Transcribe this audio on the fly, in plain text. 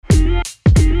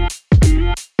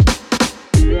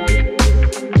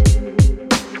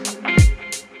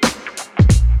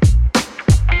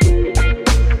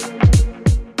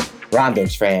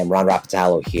Rondo's fam, Ron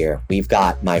Rapatalo here. We've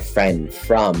got my friend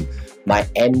from my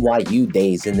NYU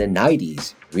days in the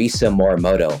 90s, Risa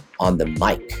Morimoto, on the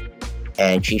mic.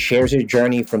 And she shares her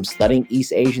journey from studying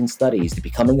East Asian studies to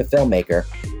becoming a filmmaker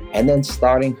and then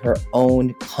starting her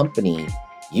own company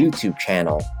YouTube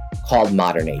channel called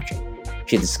Modern Aging.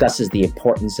 She discusses the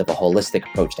importance of a holistic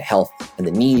approach to health and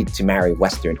the need to marry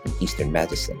Western and Eastern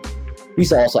medicine.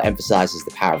 Risa also emphasizes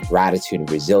the power of gratitude and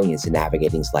resilience in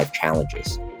navigating life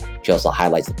challenges. She also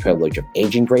highlights the privilege of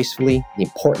aging gracefully, the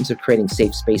importance of creating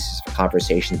safe spaces for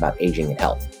conversations about aging and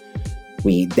health.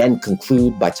 We then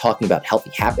conclude by talking about healthy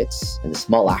habits and the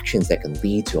small actions that can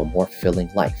lead to a more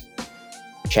fulfilling life.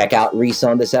 Check out Risa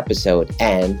on this episode,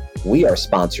 and we are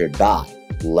sponsored by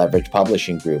Leverage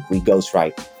Publishing Group. We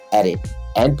ghostwrite, edit,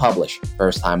 and publish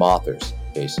first-time authors.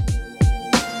 Peace.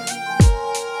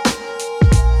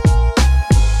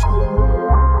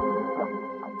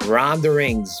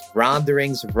 Ronderings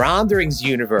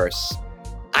universe.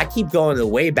 I keep going to the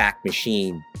Wayback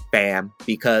Machine, fam,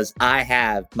 because I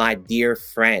have my dear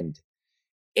friend,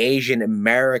 Asian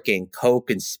American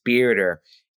co-conspirator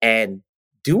and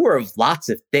doer of lots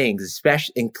of things,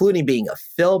 especially including being a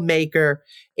filmmaker,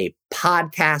 a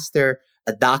podcaster,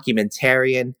 a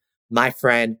documentarian, my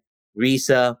friend,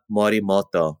 Risa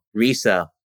Morimoto. Risa,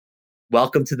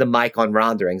 welcome to the mic on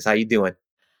Ronderings. How you doing?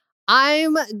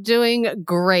 I'm doing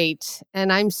great,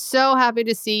 and I'm so happy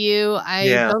to see you. I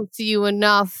don't see you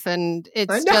enough, and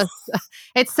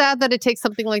it's sad that it takes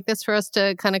something like this for us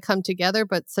to kind of come together,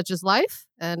 but such is life,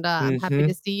 and I'm happy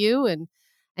to see you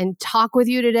and talk with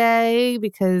you today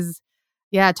because,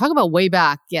 talk about way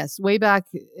back. Yes, way back.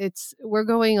 We're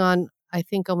going on, I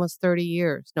think, almost 30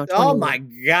 years. No, 20 Oh, years. my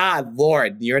God,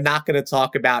 Lord. You're not going to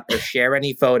talk about or share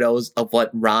any photos of what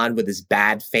Ron with his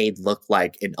bad fade looked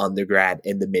like in undergrad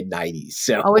in the mid-90s.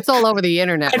 So. Oh, it's all over the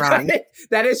internet, Ron.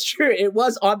 That is true. It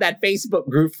was on that Facebook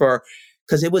group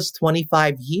because it was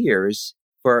 25 years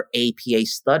for APA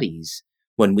studies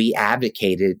when we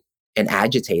advocated and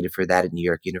agitated for that at New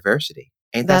York University.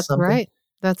 Ain't that something? Right.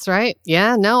 That's right.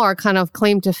 Yeah, no, our kind of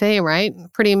claim to fame, right?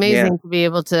 Pretty amazing to be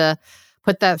able to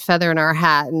put that feather in our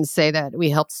hat and say that we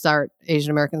helped start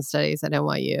Asian American Studies at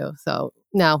NYU. So,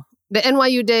 no, the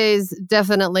NYU days,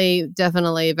 definitely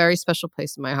a very special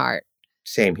place in my heart.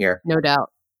 Same here. No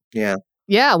doubt. Yeah.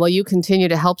 Yeah, well, you continue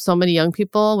to help so many young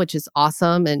people, which is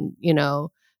awesome. And,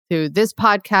 through this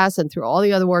podcast and through all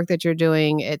the other work that you're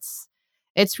doing, it's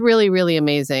really, really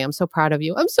amazing. I'm so proud of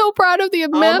you. I'm so proud of the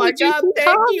amount. Oh, my God.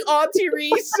 Thank you, Auntie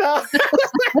Risa.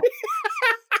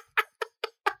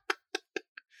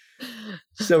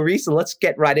 So, Risa, let's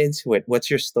get right into it. What's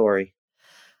your story?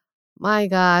 My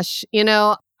gosh.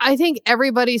 I think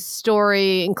everybody's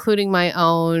story, including my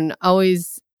own,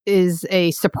 always is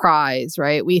a surprise,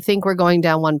 right? We think we're going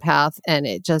down one path and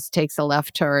it just takes a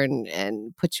left turn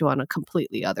and puts you on a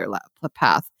completely other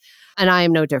path. And I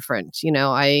am no different.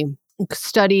 I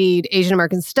studied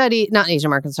I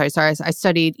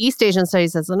studied East Asian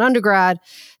studies as an undergrad,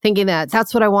 thinking that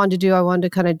that's what I wanted to do. I wanted to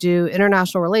kind of do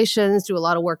international relations, do a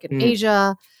lot of work in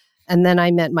Asia. And then I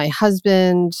met my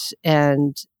husband,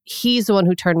 and he's the one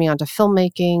who turned me on to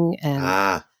filmmaking.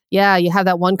 And you have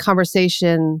that one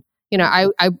conversation. I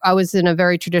was in a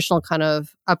very traditional kind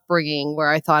of upbringing where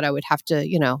I thought I would have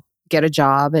to, get a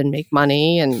job and make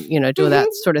money and, do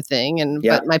that sort of thing.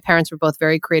 But my parents were both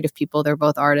very creative people. They're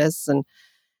both artists.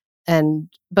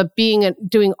 But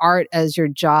doing art as your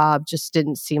job just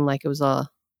didn't seem like it was a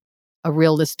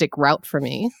realistic route for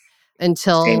me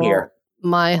until Same here.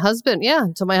 My husband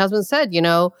said,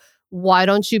 why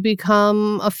don't you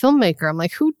become a filmmaker? I'm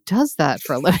like, who does that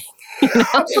for a living?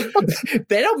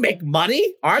 They don't make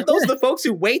money. Aren't those the folks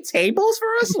who wait tables for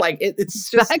us? Like it's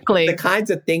just exactly the kinds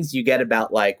of things you get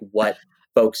about like what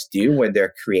folks do when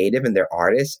they're creative and they're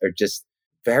artists are just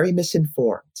very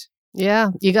misinformed.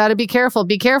 Yeah, you got to be careful.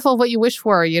 Be careful what you wish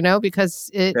for,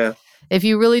 because if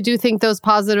you really do think those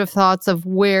positive thoughts of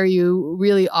where you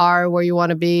really are, where you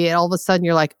want to be, and all of a sudden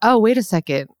you're like, oh, wait a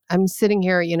second, I'm sitting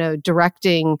here,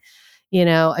 directing,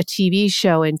 a TV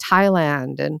show in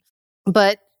Thailand,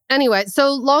 but. Anyway,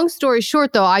 so long story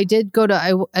short, though, I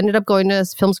ended up going to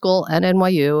film school at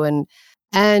NYU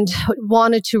and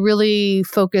wanted to really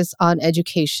focus on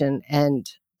education and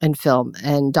film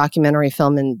and documentary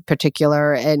film in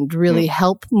particular, and really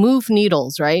help move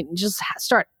needles, right? Just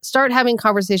start having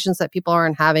conversations that people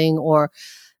aren't having, or,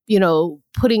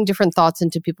 putting different thoughts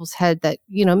into people's head that,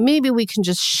 maybe we can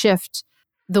just shift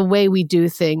the way we do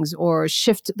things or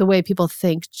shift the way people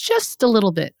think just a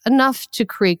little bit, enough to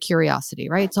create curiosity,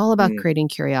 right? It's all about creating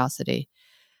curiosity.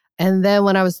 And then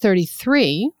when I was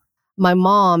 33, my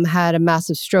mom had a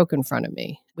massive stroke in front of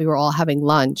me. We were all having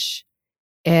lunch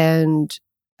And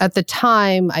at the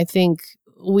time, I think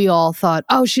we all thought,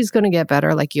 oh, she's going to get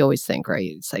better. Like you always think,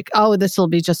 right? It's like, oh, this will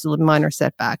be just a minor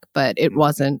setback, but it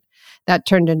wasn't. That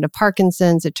turned into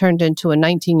Parkinson's. It turned into a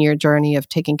 19-year journey of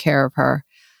taking care of her.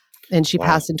 And she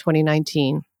passed in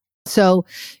 2019. So,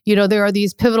 there are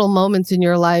these pivotal moments in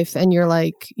your life and you're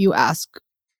like, you ask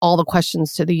all the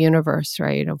questions to the universe,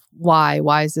 right? Of why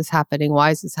is this happening? Why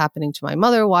is this happening to my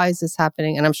mother? Why is this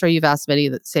happening? And I'm sure you've asked many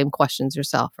of the same questions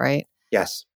yourself, right?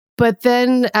 Yes. But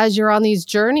then as you're on these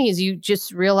journeys, you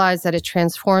just realize that it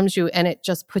transforms you and it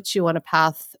just puts you on a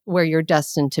path where you're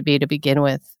destined to be to begin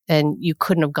with. And you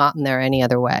couldn't have gotten there any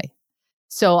other way.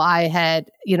 So I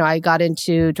got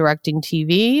into directing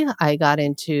TV. I got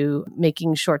into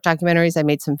making short documentaries. I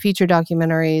made some feature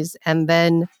documentaries. And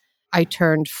then I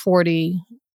turned 40.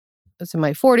 I was in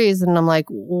my 40s. And I'm like,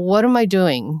 what am I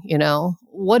doing?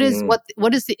 What is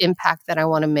the impact that I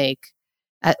want to make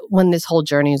when this whole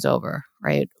journey is over,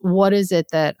 right? What is it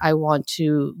that I want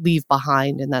to leave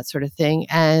behind and that sort of thing?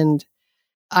 And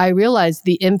I realized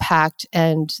the impact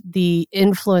and the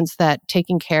influence that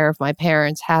taking care of my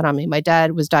parents had on me. My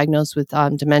dad was diagnosed with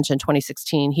dementia in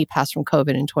 2016. He passed from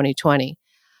COVID in 2020.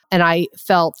 And I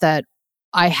felt that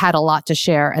I had a lot to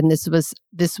share. And this was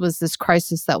this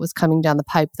crisis that was coming down the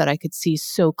pipe that I could see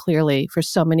so clearly for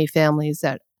so many families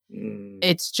that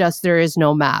it's just, there is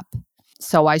no map.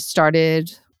 So I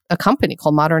started a company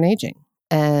called Modern Aging.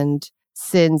 And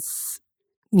since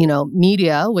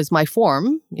media was my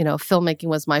form, filmmaking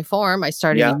was my form, I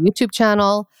started a YouTube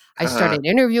channel. I started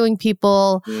interviewing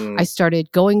people. I started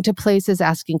going to places,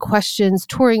 asking questions,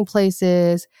 touring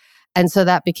places. And so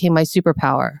that became my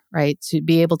superpower, right? To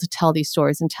be able to tell these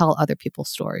stories and tell other people's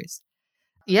stories.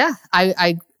 Yeah,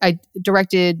 I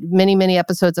directed many, many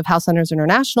episodes of House Hunters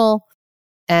International.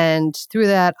 And through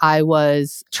that, I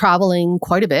was traveling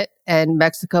quite a bit. And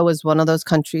Mexico was one of those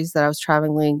countries that I was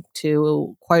traveling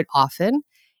to quite often.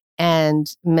 And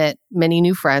met many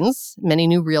new friends, many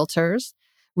new realtors,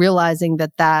 realizing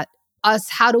that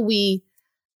how do we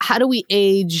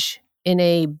age in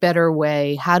a better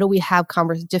way? How do we have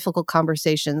difficult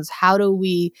conversations? How do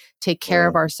we take care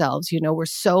of ourselves? We're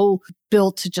so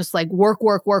built to just like work,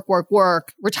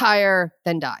 retire,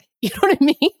 then die. You know what I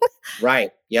mean? Right.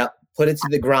 Yep. Put it to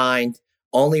the grind.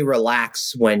 Only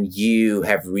relax when you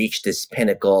have reached this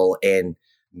pinnacle in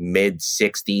mid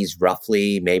 60s,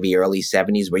 roughly, maybe early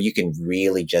 70s, where you can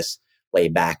really just lay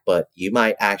back. But you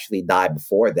might actually die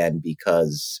before then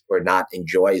or not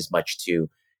enjoy as much to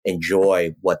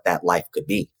enjoy what that life could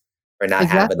be, or not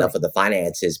have enough of the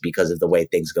finances because of the way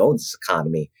things go in this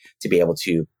economy to be able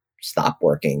to stop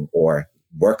working or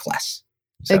work less.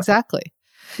 So. Exactly.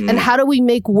 And how do we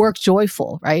make work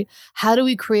joyful, right? How do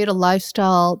we create a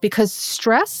lifestyle? Because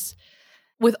stress,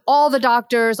 with all the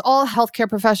doctors, all healthcare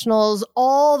professionals,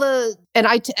 and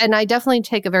I definitely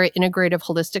take a very integrative,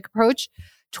 holistic approach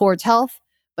towards health.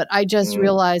 But I just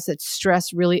realized that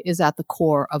stress really is at the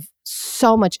core of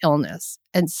so much illness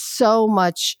and so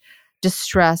much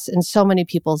distress in so many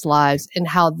people's lives, and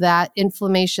how that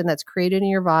inflammation that's created in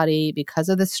your body because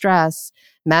of the stress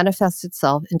manifests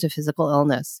itself into physical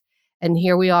illness. And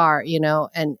here we are,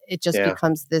 and it just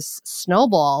becomes this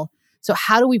snowball. So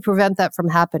how do we prevent that from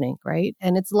happening, right?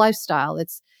 And it's lifestyle.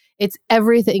 It's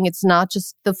everything. It's not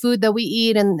just the food that we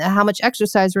eat and how much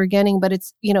exercise we're getting, but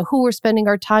it's, who we're spending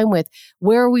our time with.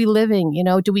 Where are we living?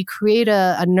 Do we create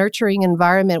a nurturing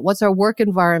environment? What's our work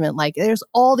environment like? There's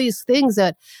all these things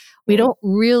that we don't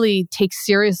really take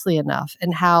seriously enough,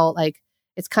 and how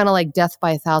it's kind of like death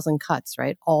by 1,000 cuts,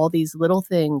 right? All these little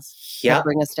things that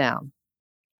bring us down.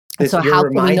 You're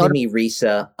reminding me,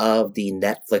 Risa, of the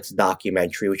Netflix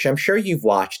documentary, which I'm sure you've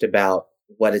watched, about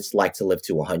what it's like to live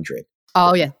to 100.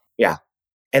 Oh, yeah. Yeah.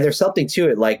 And there's something to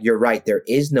it. Like, you're right. There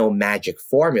is no magic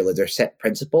formula. There's set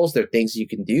principles. There are things you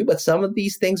can do. But some of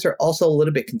these things are also a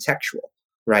little bit contextual,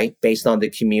 right? Based on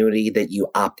the community that you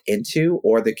opt into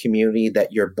or the community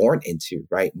that you're born into,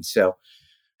 right? And so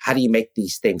how do you make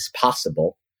these things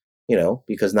possible?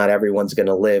 Because not everyone's going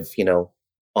to live,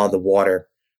 on the water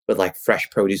with like fresh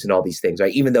produce and all these things,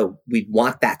 right? Even though we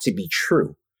want that to be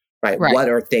true, right? What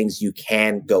are things you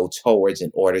can go towards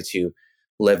in order to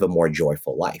live a more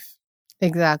joyful life?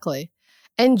 Exactly.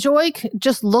 And joy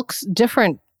just looks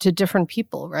different to different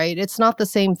people, right? It's not the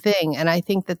same thing. And I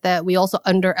think that we also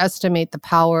underestimate the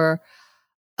power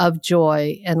of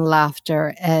joy and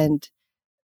laughter and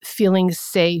feeling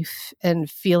safe and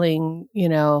feeling,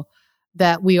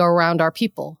 that we are around our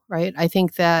people, right? I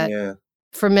think that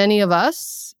for many of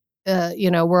us,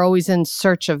 we're always in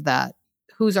search of that.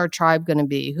 Who's our tribe going to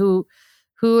be? Who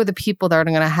are the people that are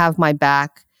going to have my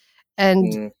back?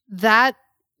 And that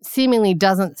seemingly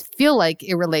doesn't feel like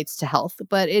it relates to health,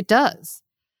 but it does.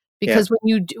 Because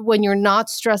when you're not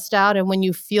stressed out and when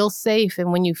you feel safe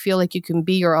and when you feel like you can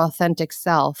be your authentic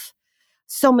self,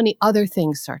 so many other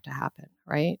things start to happen,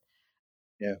 right?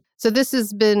 Yeah. So this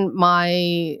has been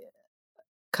my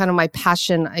kind of my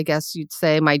passion, I guess you'd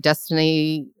say, my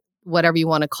destiny, whatever you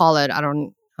want to call it. I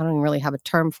don't really have a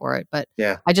term for it, but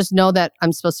I just know that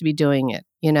I'm supposed to be doing it,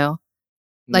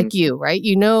 like you, right?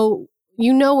 You know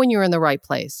when you're in the right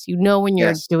place, when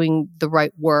you're doing the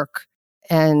right work,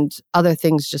 and other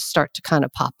things just start to kind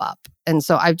of pop up. And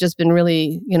so I've just been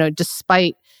really,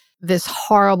 despite this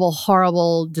horrible,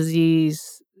 horrible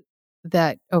disease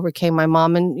that overcame my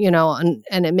mom, and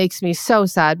it makes me so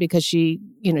sad because she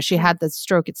had the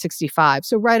stroke at 65.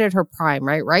 So right at her prime,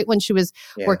 right when she was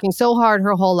working so hard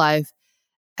her whole life.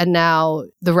 And now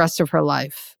the rest of her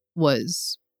life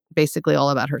was basically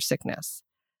all about her sickness.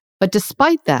 But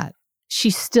despite that, she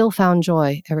still found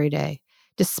joy every day.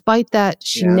 Despite that,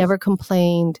 she never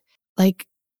complained. Like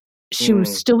she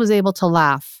still was able to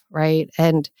laugh, right?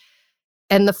 And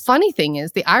the funny thing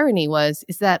is, the irony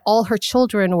is that all her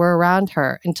children were around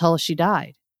her until she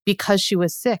died because she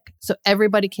was sick. So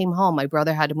everybody came home. My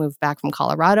brother had to move back from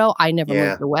Colorado. I never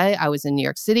moved away. I was in New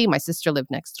York City. My sister lived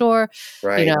next door.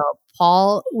 Right.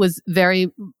 Paul was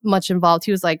very much involved.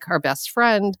 He was like her best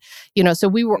friend. So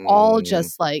we were all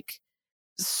just like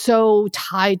so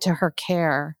tied to her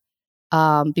care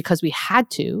because we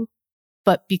had to.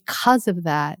 But because of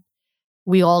that,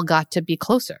 we all got to be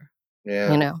closer,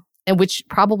 and which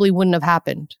probably wouldn't have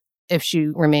happened if she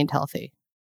remained healthy.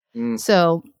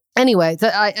 So anyway,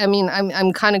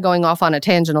 I'm kind of going off on a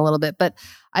tangent a little bit, but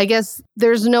I guess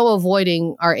there's no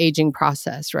avoiding our aging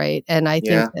process, right? And I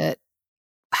think that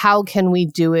how can we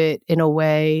do it in a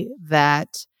way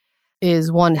that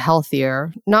is one,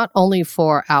 healthier, not only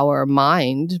for our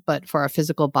mind, but for our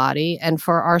physical body and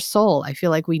for our soul. I feel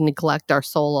like we neglect our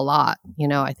soul a lot.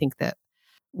 I think that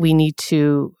we need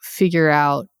to figure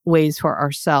out ways for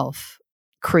ourselves,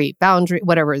 create boundary,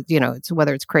 whatever,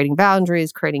 whether it's creating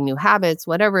boundaries, creating new habits,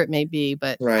 whatever it may be,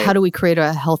 but how do we create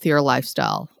a healthier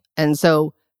lifestyle? And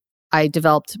so I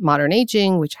developed Modern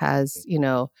Aging, which has,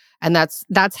 and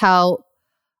that's how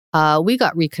we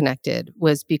got reconnected,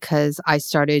 was because I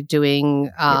started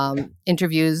doing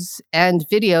interviews and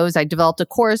videos. I developed a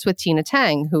course with Tina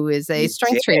Tang, who is a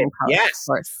strength training coach. Yes.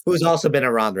 Who's also been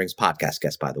a Ron Rings podcast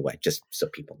guest, by the way, just so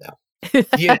people know.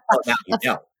 Now you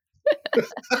know.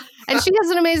 And she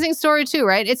has an amazing story too,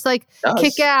 right? It's like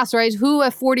kick ass, right? Who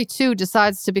at 42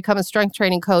 decides to become a strength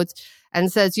training coach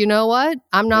and says, you know what?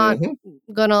 I'm not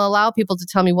going to allow people to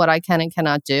tell me what I can and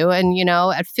cannot do. And,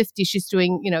 at 50, she's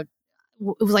doing, it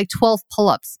was like 12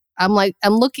 pull-ups. I'm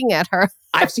looking at her.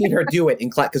 I've seen her do it in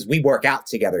class because we work out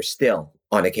together still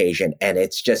on occasion. And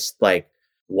it's just like,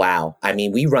 wow. I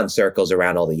mean, we run circles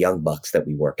around all the young bucks that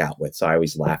we work out with. So I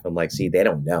always laugh. I'm like, see, they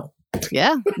don't know.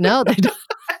 Yeah, no, they don't.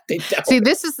 They don't. See,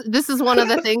 this is one of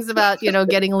the things about,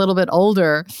 getting a little bit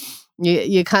older.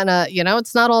 You kind of,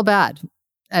 it's not all bad,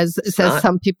 as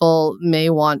some people may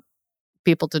want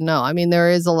people to know. I mean, there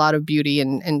is a lot of beauty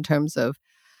in terms of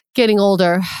getting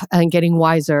older and getting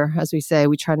wiser, as we say.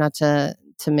 We try not to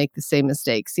make the same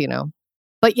mistakes,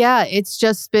 But yeah, it's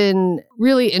just been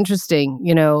really interesting,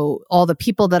 all the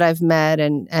people that I've met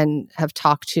and have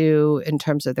talked to in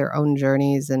terms of their own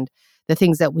journeys and the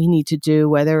things that we need to do,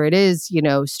 whether it is,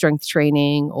 strength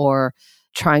training or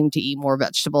trying to eat more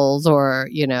vegetables or,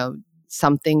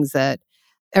 some things that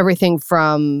everything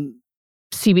from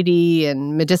CBD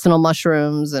and medicinal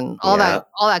mushrooms and all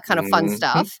that kind of fun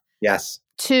stuff. Yes.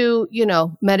 To,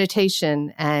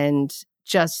 meditation and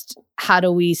just how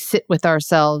do we sit with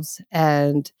ourselves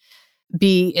and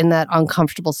be in that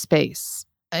uncomfortable space.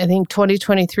 I think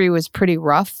 2023 was pretty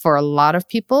rough for a lot of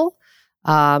people,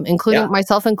 including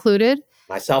myself included.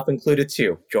 Myself included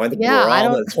too. Join we're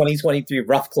all the 2023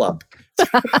 rough club.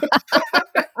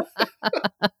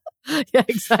 Yeah,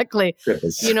 exactly.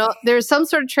 Goodness. There's some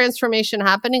sort of transformation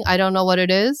happening. I don't know what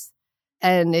it is.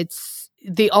 And it's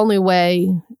the only way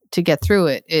to get through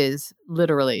it is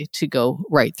literally to go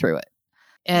right through it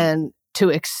and to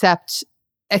accept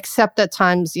that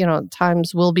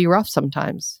times will be rough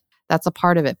sometimes. That's a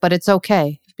part of it, but it's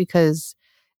okay because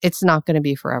it's not going to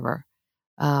be forever.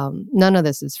 None of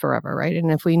this is forever, right?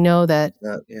 And if we know that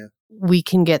we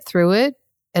can get through it,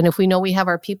 and if we know we have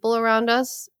our people around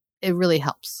us, it really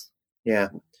helps. Yeah.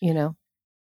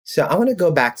 So I want to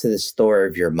go back to the story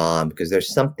of your mom, because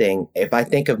there's something, if I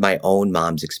think of my own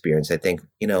mom's experience, I think,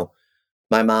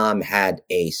 my mom had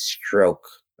a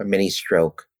mini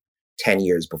stroke 10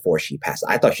 years before she passed.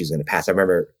 I thought she was going to pass. I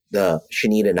remember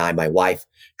Shanita and I, my wife,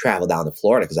 traveled down to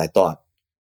Florida because I thought,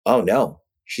 oh no,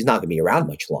 she's not going to be around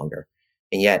much longer.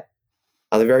 And yet,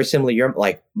 on the very similar,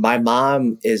 like my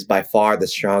mom is by far the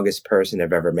strongest person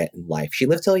I've ever met in life. She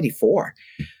lived till 84.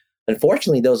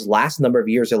 Unfortunately, those last number of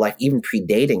years of life, even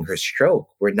predating her stroke,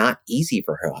 were not easy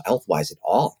for her health-wise at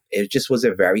all. It just was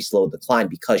a very slow decline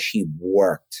because she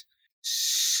worked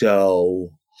so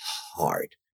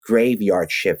hard.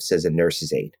 Graveyard shifts as a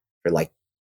nurse's aide for like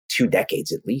 2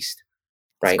 decades at least,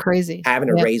 right? It's crazy.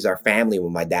 Having to raise our family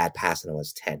when my dad passed when I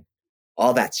was 10.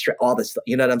 All that, all this,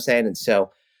 you know what I'm saying? And so...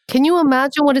 Can you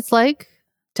imagine what it's like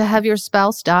to have your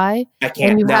spouse die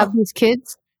and you have these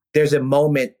kids? There's a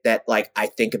moment that like I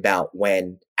think about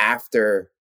when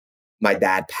after my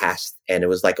dad passed, and it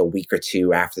was like a week or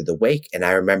two after the wake. And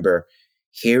I remember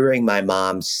hearing my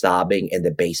mom sobbing in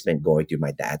the basement going through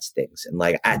my dad's things. And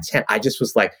like at 10, I just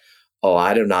was like, oh,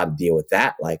 I don't know how to deal with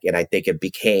that. Like, and I think it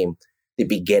became the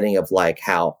beginning of like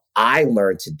how I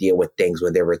learned to deal with things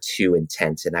when they were too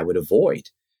intense and I would avoid.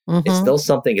 It's still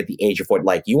something at the age of 40.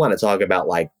 Like you want to talk about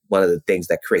like one of the things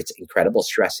that creates incredible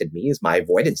stress in me is my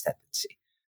avoidance tendency,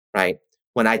 right?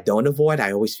 When I don't avoid,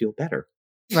 I always feel better.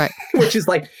 Right. which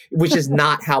is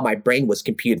not how my brain was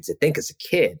computed to think as a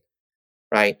kid,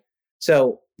 right?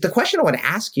 So the question I want to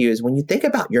ask you is when you think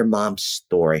about your mom's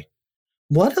story,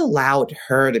 what allowed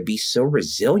her to be so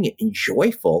resilient and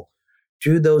joyful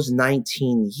through those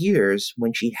 19 years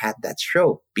when she had that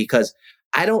stroke? Because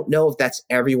I don't know if that's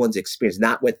everyone's experience,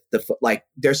 not with like,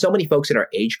 there's so many folks in our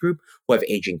age group who have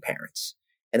aging parents.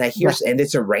 And I hear, and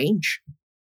it's a range.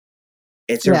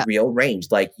 It's a real range.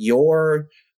 Like your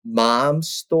mom's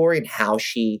story and how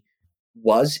she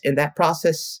was in that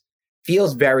process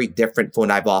feels very different from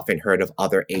what I've often heard of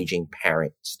other aging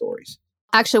parent stories.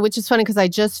 Actually, which is funny because I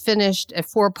just finished a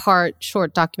 4-part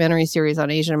short documentary series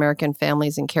on Asian American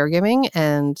families and caregiving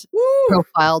and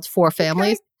profiled 4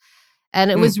 families. Okay. And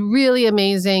it was really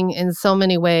amazing in so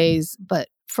many ways. But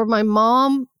for my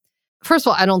mom, first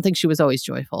of all, I don't think she was always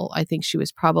joyful. I think she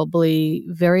was probably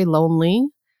very lonely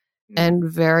and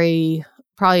very,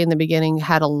 probably in the beginning,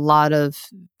 had a lot of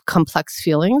complex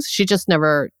feelings. She just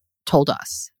never told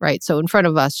us, right? So in front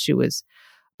of us, she was,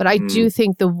 but I do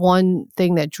think the one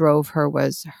thing that drove her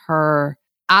was her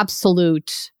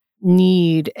absolute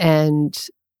need and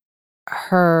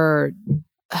her,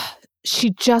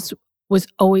 she just was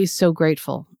always so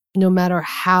grateful, no matter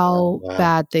how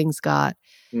bad things got.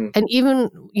 And even,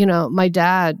 you know, my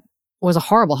dad was a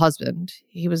horrible husband.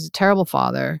 He was a terrible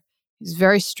father. He was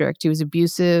very strict. He was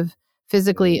abusive,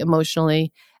 physically,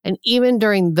 emotionally. And even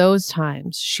during those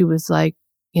times, she was like,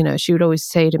 you know, she would always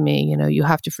say to me, you know, you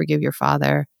have to forgive your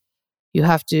father. You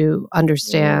have to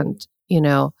understand, you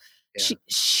know,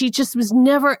 she just was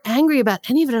never angry about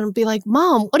any of it. And I'd be like,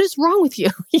 Mom, what is wrong with you?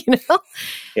 You know?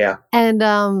 Yeah.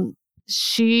 And,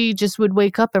 she just would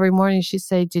wake up every morning. She'd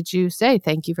say, did you say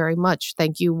thank you very much?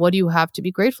 Thank you. What do you have to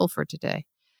be grateful for today?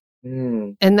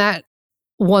 And that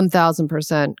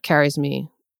 1000% carries me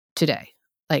today.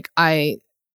 Like I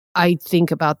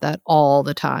think about that all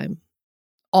the time,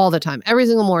 every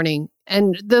single morning.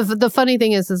 And the funny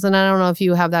thing is, and I don't know if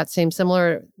you have that same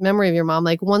similar memory of your mom,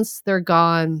 like once they're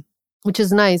gone, which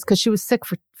is nice because she was sick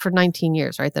for 19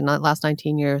 years, right? The last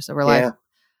 19 years of her life.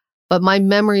 But my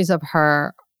memories of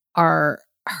her are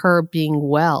her being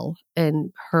well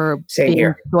and her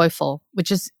being joyful, which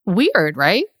is weird,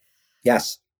 right?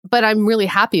 Yes. But I'm really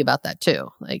happy about that too.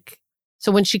 Like,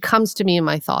 so when she comes to me in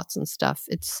my thoughts and stuff,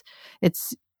 it's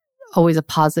always a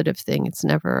positive thing. It's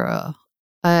never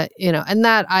you know, and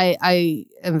that I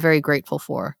am very grateful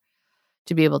for,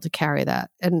 to be able to carry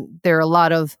that. And there are a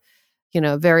lot of, you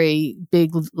know, very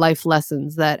big life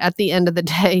lessons that at the end of the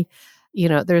day, you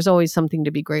know, there's always something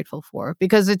to be grateful for,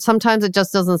 because sometimes it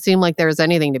just doesn't seem like there's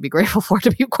anything to be grateful for,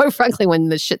 to be quite frankly, when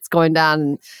the shit's going down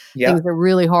and things are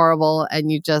really horrible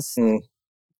and you just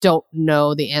don't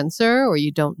know the answer, or you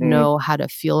don't know how to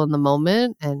feel in the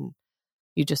moment and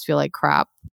you just feel like crap.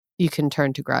 You can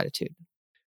turn to gratitude.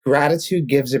 Gratitude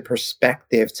gives a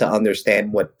perspective to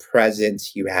understand what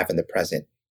presence you have in the present.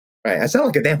 Right. I sound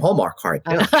like a damn Hallmark card.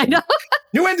 I know.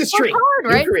 New industry,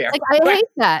 hard, right? New career. Like, I hate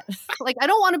that. Like, I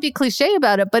don't want to be cliche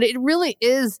about it, but it really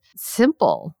is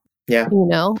simple. Yeah. You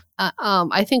know,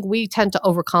 I think we tend to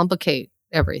overcomplicate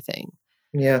everything.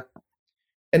 Yeah.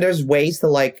 And there's ways to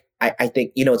like, I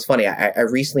think, you know, it's funny. I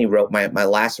recently wrote my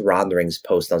last Ronderings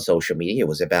post on social media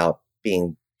was about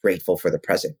being grateful for the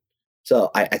present.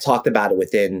 So I talked about it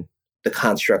within the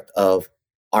construct of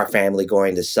our family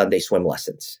going to Sunday swim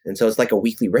lessons. And so it's like a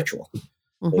weekly ritual.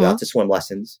 We go out to swim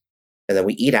lessons and then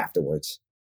we eat afterwards.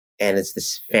 And it's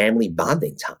this family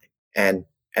bonding time. And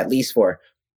at least for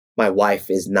my wife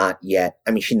is not yet,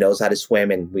 I mean, she knows how to swim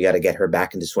and we got to get her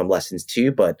back into swim lessons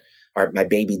too. But my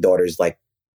baby daughter's like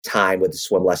time with the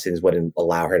swim lessons wouldn't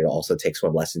allow her to also take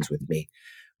swim lessons with me.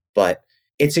 But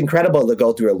it's incredible to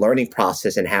go through a learning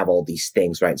process and have all these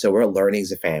things, right? So we're learning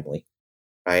as a family,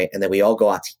 right? And then we all go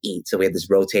out to eat. So we have this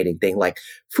rotating thing. Like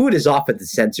food is often the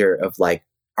center of like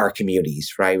our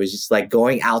communities, right? It was just like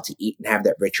going out to eat and have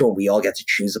that ritual. And we all get to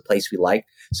choose a place we like.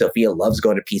 Sophia loves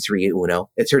going to Pizzeria Uno.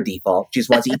 It's her default. She just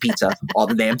wants to eat pizza all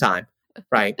the damn time,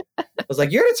 right? I was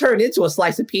like, you're going to turn into a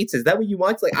slice of pizza. Is that what you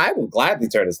want? She's like, I will gladly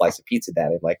turn a slice of pizza,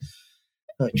 Dad. I'm like,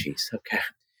 oh, geez, okay.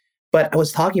 But I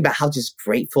was talking about how just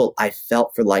grateful I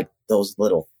felt for like those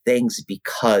little things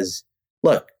because,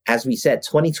 look, as we said,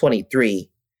 2023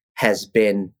 has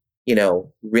been,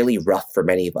 really rough for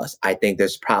many of us. I think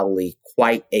there's probably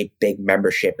quite a big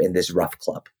membership in this rough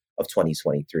club of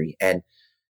 2023. And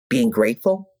being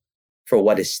grateful for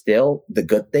what is still the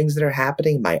good things that are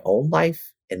happening in my own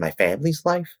life, in my family's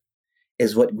life,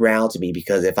 is what grounds me.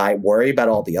 Because if I worry about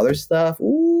all the other stuff,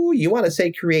 you want to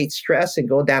say create stress and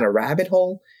go down a rabbit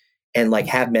hole and like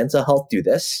have mental health do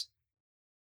this,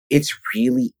 it's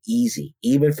really easy.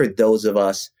 Even for those of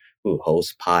us who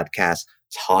host podcasts,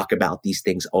 talk about these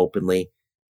things openly,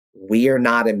 we are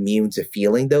not immune to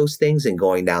feeling those things and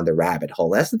going down the rabbit hole.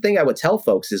 That's the thing I would tell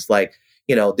folks is like,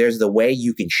 there's the way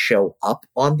you can show up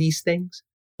on these things.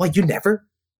 Well, you never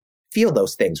feel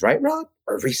those things, right, Rob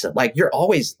or Risa? Like you're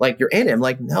always like, you're in it. I'm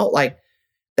like, no, like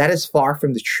that is far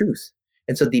from the truth.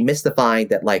 And so demystifying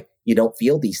that, like, you don't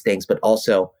feel these things, but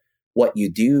also what you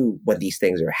do when these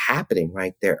things are happening,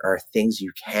 right? There are things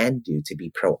you can do to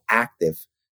be proactive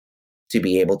to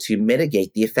be able to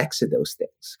mitigate the effects of those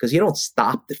things. Because you don't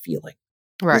stop the feeling.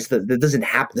 Right. That doesn't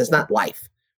happen. That's not life.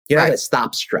 You're not going to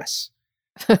stop stress.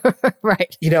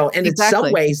 Right. And in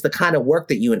some ways, the kind of work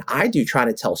that you and I do, trying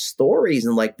to tell stories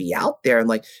and like be out there and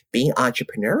like being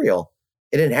entrepreneurial,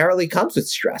 it inherently comes with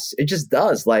stress. It just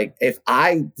does. Like if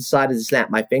I decided to snap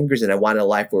my fingers and I wanted a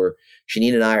life where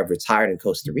Shanine and I have retired in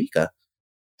Costa Rica,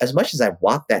 as much as I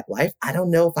want that life, I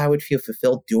don't know if I would feel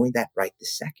fulfilled doing that right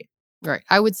this second. Right.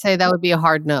 I would say that would be a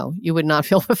hard no. You would not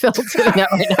feel fulfilled doing that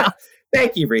right now.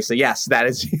 Thank you, Risa. Yes, that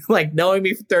is like knowing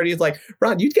me for 30 is like,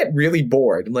 Ron, you'd get really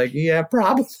bored. I'm like, yeah,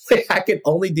 probably. I can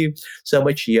only do so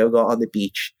much yoga on the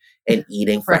beach and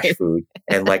eating fresh food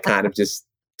and like kind of just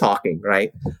talking,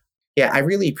 right? Yeah, I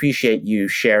really appreciate you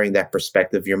sharing that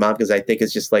perspective of your mom because I think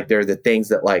it's just like there are the things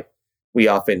that like we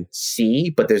often see,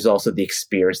 but there's also the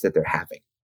experience that they're having.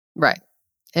 Right.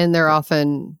 And they're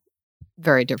often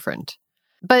very different.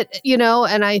 But,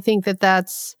 and I think that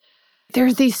there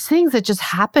are these things that just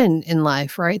happen in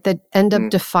life, right? That end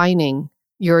up defining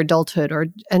your adulthood or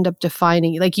end up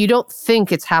defining, like you don't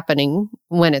think it's happening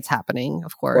when it's happening,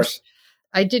 of course.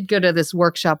 I did go to this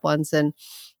workshop once and,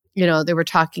 they were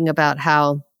talking about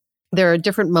how there are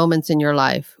different moments in your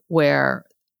life where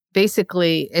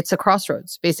basically it's a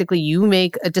crossroads. Basically, you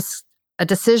make a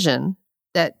decision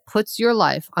that puts your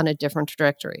life on a different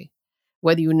trajectory,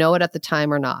 whether you know it at the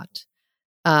time or not.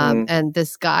 And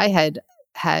this guy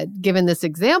had given this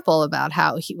example about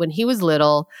how when he was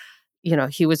little,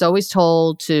 he was always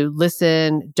told to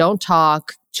listen, don't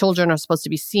talk. Children are supposed to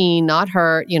be seen, not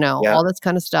heard, all this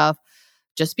kind of stuff.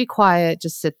 Just be quiet,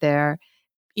 just sit there.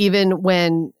 Even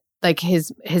when like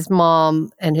his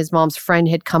mom and his mom's friend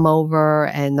had come over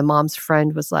and the mom's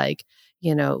friend was like,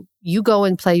 you go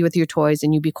and play with your toys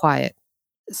and you be quiet.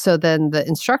 So then the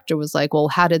instructor was like, well,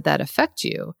 how did that affect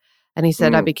you? And he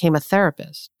said, I became a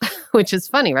therapist, which is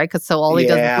funny, right? Because so all he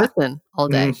does is listen all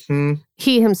day.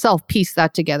 He himself pieced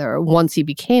that together once he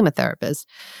became a therapist.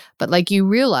 But like you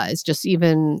realize just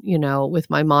even, with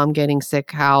my mom getting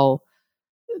sick, how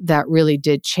that really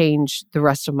did change the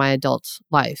rest of my adult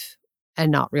life and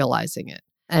not realizing it.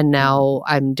 And now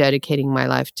I'm dedicating my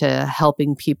life to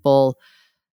helping people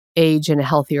age in a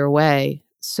healthier way.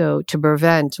 So to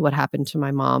prevent what happened to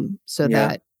my mom so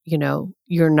that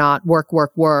you're not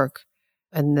work,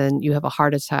 and then you have a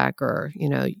heart attack or,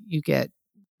 you get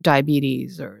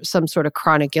diabetes or some sort of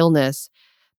chronic illness.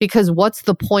 Because what's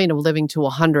the point of living to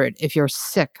 100 if you're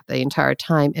sick the entire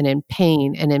time and in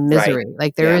pain and in misery? Right.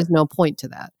 Like there is no point to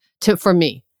that, for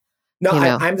me. No,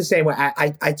 I'm the same way.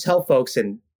 I tell folks,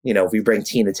 and, if we bring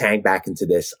Tina Tang back into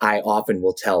this, I often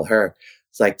will tell her,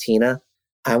 it's like, Tina,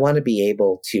 I want to be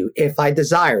able to, if I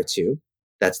desire to,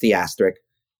 that's the asterisk,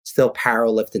 still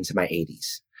powerlift into my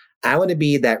 80s. I want to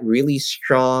be that really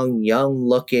strong,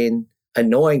 young-looking,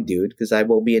 annoying dude, because I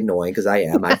will be annoying, because I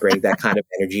am. I bring that kind of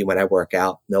energy when I work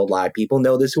out. No lie. People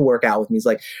know this who work out with me. It's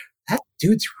like, that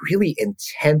dude's really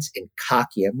intense and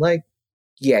cocky. I'm like,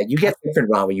 yeah, you get different,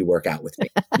 Ron, when you work out with me.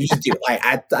 You should do.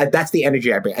 That's the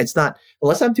energy I bring. It's not,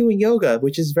 unless I'm doing yoga,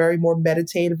 which is very more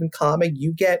meditative and calming,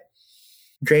 you get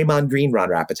Draymond Green, Ron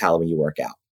Rapatalo when you work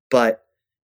out. But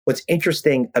what's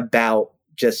interesting about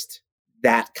just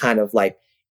that kind of like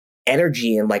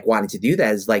energy and like wanting to do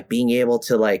that is like being able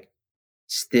to like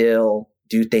still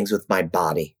do things with my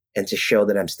body and to show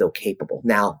that I'm still capable.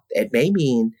 Now, it may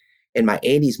mean in my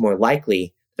 80s, more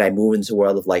likely that I move into the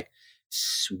world of like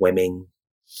swimming,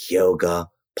 yoga,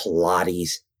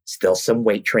 Pilates, still some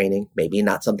weight training, maybe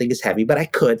not something as heavy, but I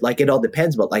could, like, it all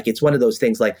depends. But like, it's one of those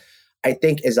things, like, I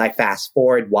think as I fast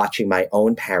forward watching my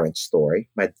own parents' story,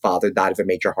 my father died of a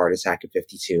major heart attack at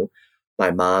 52.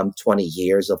 My mom, 20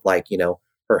 years of like, you know,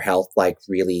 her health, like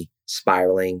really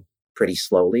spiraling pretty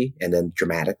slowly and then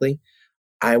dramatically.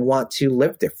 I want to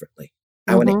live differently.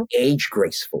 I want to age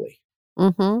gracefully.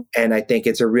 And I think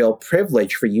it's a real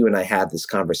privilege for you and I have this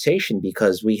conversation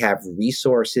because we have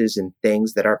resources and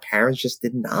things that our parents just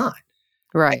did not.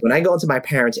 Right. Like when I go into my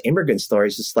parents' immigrant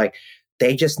stories, it's like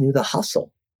they just knew the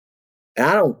hustle. And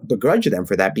I don't begrudge them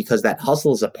for that because that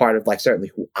hustle is a part of like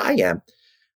certainly who I am.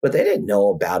 But they didn't know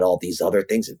about all these other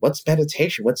things. What's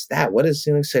meditation? What's that? What is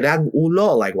Sedang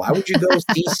Ulo? Like, why would you go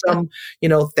see some, you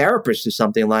know, therapist or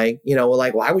something like, you know,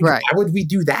 like, why would we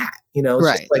do that? You know,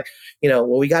 it's just like, you know,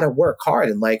 well, we got to work hard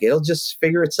and like, it'll just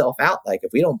figure itself out. Like,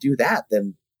 if we don't do that,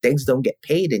 then things don't get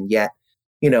paid. And yet,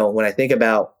 you know, when I think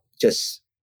about just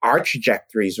our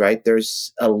trajectories, right,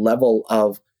 there's a level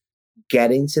of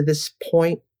getting to this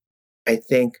point. I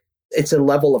think it's a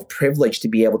level of privilege to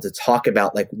be able to talk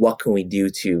about like, what can we do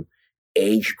to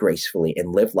age gracefully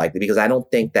and live like that? Because I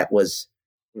don't think that was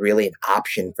really an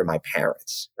option for my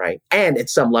parents. Right. And at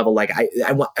some level, like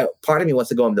I want, part of me wants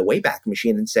to go in the Wayback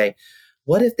Machine and say,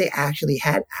 what if they actually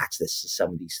had access to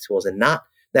some of these tools and not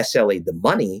necessarily the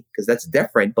money, because that's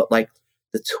different, but like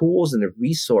the tools and the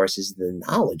resources, the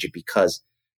knowledge, because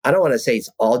I don't want to say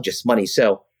it's all just money.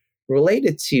 So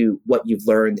related to what you've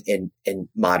learned in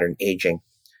modern aging,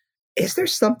 is there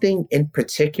something in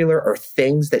particular or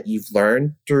things that you've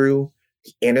learned through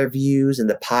the interviews and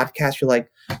the podcast? You're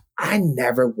like, I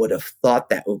never would have thought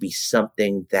that would be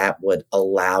something that would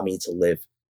allow me to live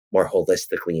more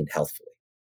holistically and healthfully.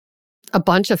 A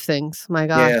bunch of things, my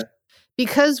gosh. Yeah.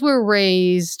 Because we're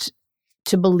raised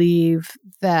to believe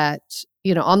that,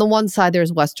 you know, on the one side,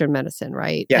 there's Western medicine,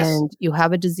 right? Yes. And you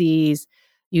have a disease,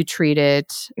 you treat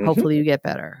it, hopefully you get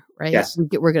better, right? Yes.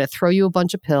 We're going to throw you a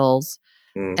bunch of pills.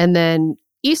 And then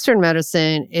Eastern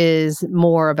medicine is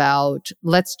more about,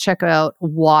 let's check out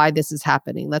why this is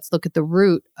happening. Let's look at the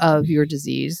root of your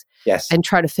disease and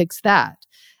try to fix that.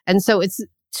 And so it's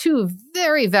two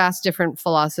very vast different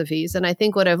philosophies. And I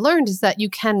think what I've learned is that you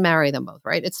can marry them both,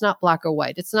 right? It's not black or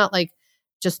white. It's not like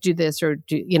just do this or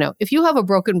do, you know, if you have a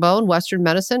broken bone, Western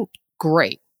medicine,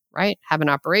 great, right? Have an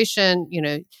operation, you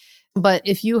know. But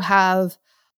if you have,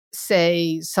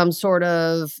 say, some sort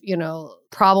of, you know,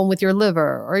 problem with your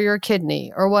liver or your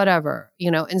kidney or whatever,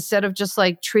 you know, instead of just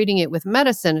like treating it with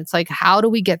medicine, it's like, how do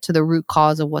we get to the root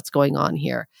cause of what's going on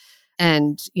here?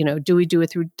 And, you know, do we do it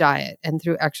through diet and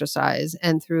through exercise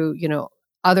and through, you know,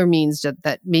 other means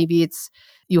that maybe it's,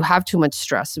 you have too much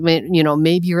stress. I mean, you know,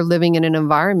 maybe you're living in an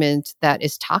environment that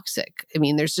is toxic. I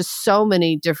mean, there's just so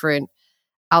many different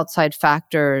outside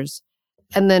factors.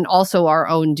 And then also our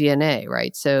own DNA,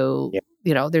 right? So,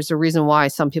 you know, there's a reason why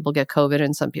some people get COVID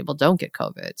and some people don't get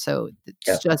COVID. So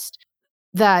it's just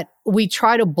that we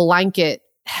try to blanket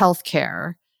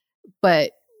healthcare,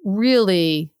 but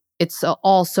really it's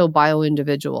also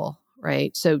bio-individual,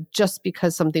 right? So just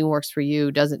because something works for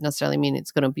you doesn't necessarily mean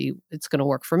it's going to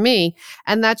work for me.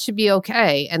 And that should be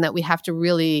okay. And that we have to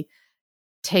really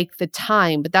take the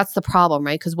time. But that's the problem,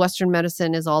 right? Because Western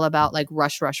medicine is all about like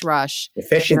rush.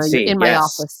 Efficiency. You know, you're in my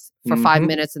office for 5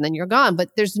 minutes and then you're gone.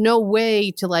 But there's no way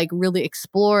to like really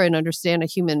explore and understand a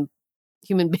human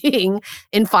being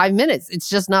in 5 minutes. It's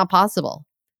just not possible,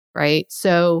 right?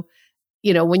 So,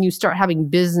 you know, when you start having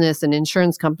business and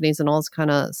insurance companies and all this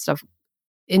kind of stuff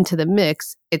into the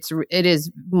mix, it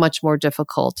is much more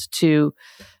difficult to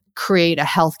create a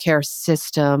healthcare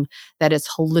system that is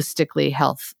holistically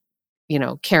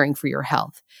caring for your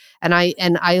health. And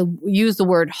I use the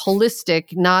word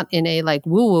holistic, not in a like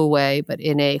woo-woo way, but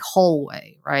in a whole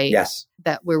way, right? Yes.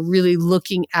 That we're really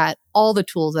looking at all the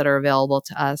tools that are available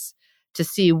to us to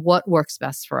see what works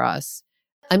best for us.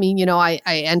 I mean, you know, I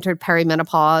entered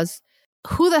perimenopause.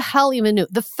 Who the hell even knew?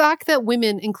 The fact that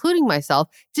women, including myself,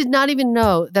 did not even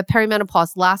know that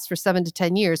perimenopause lasts for 7 to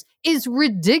 10 years is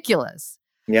ridiculous.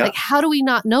 Yeah. Like, how do we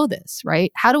not know this,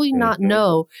 right? How do we not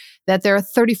know that there are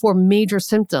 34 major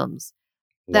symptoms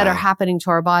that are happening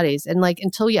to our bodies? And like,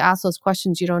 until you ask those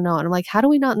questions, you don't know. And I'm like, how do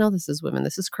we not know this as women?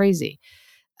 This is crazy.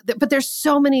 But there's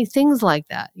so many things like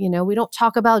that. You know, we don't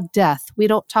talk about death. We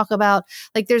don't talk about,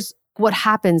 there's what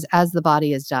happens as the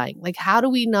body is dying. Like, how do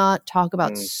we not talk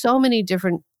about so many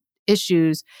different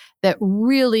issues that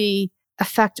really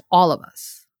affect all of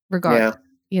us, regardless,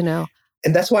 Yeah.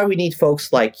 And that's why we need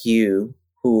folks like you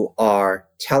who are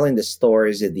telling the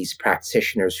stories of these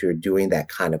practitioners who are doing that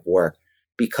kind of work.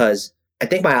 Because I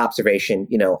think my observation,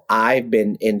 I've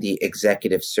been in the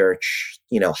executive search,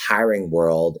 hiring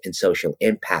world and social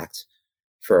impact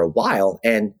for a while.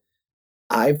 And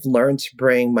I've learned to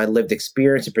bring my lived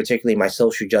experience and particularly my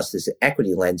social justice and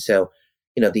equity lens. So,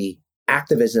 the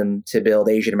activism to build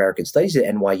Asian American studies at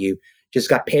NYU just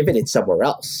got pivoted somewhere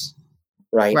else.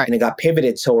 Right. And it got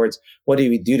pivoted towards what do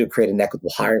we do to create an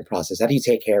equitable hiring process? How do you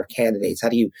take care of candidates? How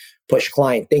do you push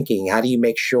client thinking? How do you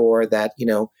make sure that,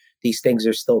 these things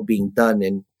are still being done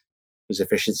and whose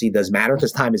efficiency does matter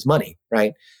because time is money.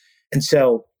 Right. And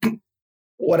so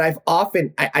what I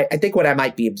think what I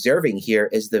might be observing here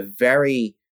is the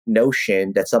very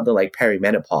notion that something like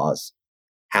perimenopause,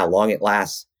 how long it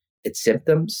lasts, its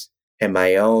symptoms, and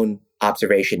my own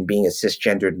observation being a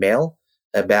cisgendered male,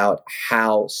 about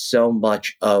how so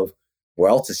much of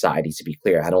world society, to be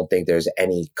clear, I don't think there's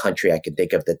any country I can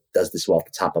think of that does this well off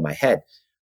the top of my head,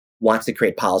 wants to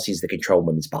create policies that control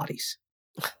women's bodies.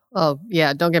 Oh,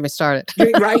 yeah. Don't get me started.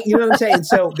 Right? You know what I'm saying?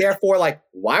 So therefore,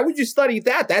 why would you study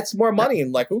that? That's more money.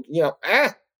 And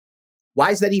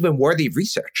why is that even worthy of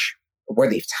research?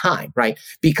 Worthy of time, right?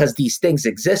 Because these things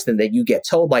exist and then you get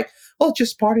told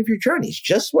just part of your journey. It's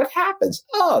just what happens.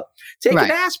 Oh, take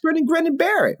an aspirin and grin and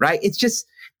bear it, right? It's just,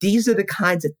 these are the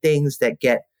kinds of things that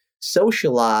get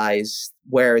socialized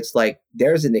where it's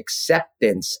there's an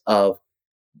acceptance of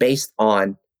based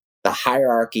on the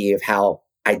hierarchy of how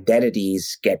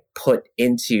identities get put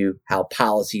into how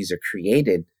policies are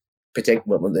created,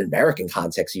 particularly in the American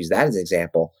context, use that as an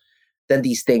example, then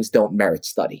these things don't merit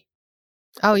study.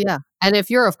 Oh, yeah. And if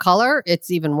you're of color,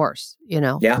 it's even worse,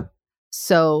 Yeah.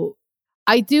 So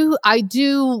I do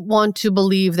want to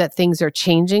believe that things are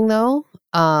changing, though.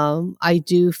 I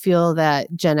do feel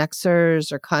that Gen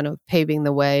Xers are kind of paving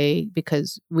the way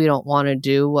because we don't want to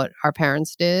do what our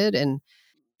parents did and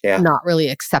not really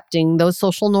accepting those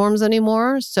social norms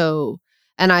anymore. So,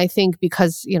 and I think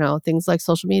because, things like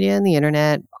social media and the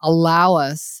internet allow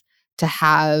us to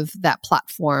have that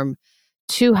platform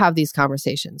to have these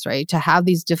conversations, right? To have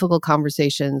these difficult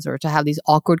conversations or to have these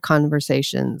awkward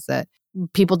conversations that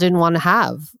people didn't want to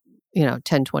have,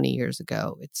 10, 20 years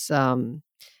ago. It's, and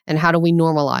how do we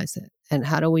normalize it? And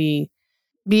how do we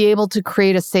be able to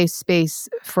create a safe space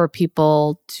for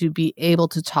people to be able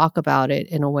to talk about it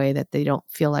in a way that they don't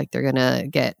feel like they're going to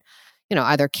get,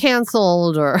 either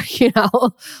canceled or,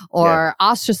 or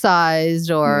ostracized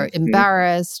or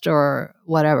embarrassed or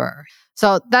whatever.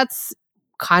 So that's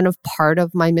kind of part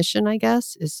of my mission, I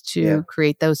guess, is to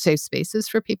create those safe spaces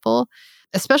for people,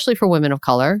 especially for women of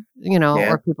color,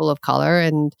 or people of color.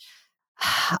 And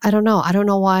I don't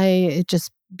know why it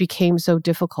just became so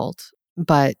difficult,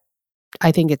 but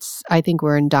I think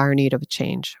we're in dire need of a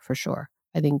change for sure.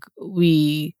 I think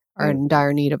we are in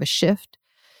dire need of a shift.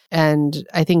 And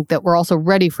I think that we're also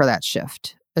ready for that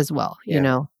shift as well,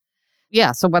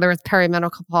 Yeah. So whether it's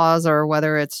perimenopause or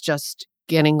whether it's just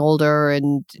getting older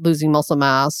and losing muscle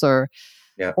mass or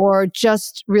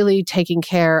just really taking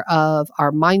care of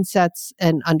our mindsets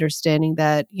and understanding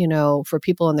that, for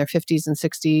people in their 50s and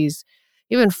 60s,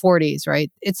 even 40s,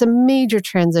 right? It's a major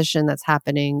transition that's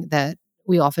happening that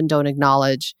we often don't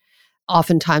acknowledge.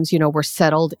 Oftentimes, we're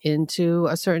settled into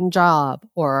a certain job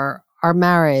or our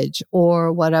marriage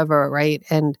or whatever, right?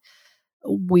 And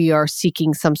we are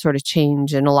seeking some sort of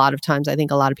change. And a lot of times, I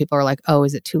think a lot of people are like, oh,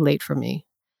 is it too late for me?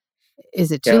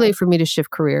 Is it too late for me to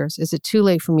shift careers? Is it too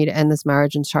late for me to end this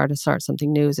marriage and try to start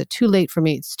something new? Is it too late for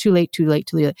me? It's too late, too late,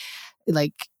 too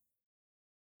late.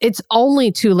 It's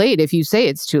only too late if you say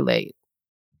it's too late.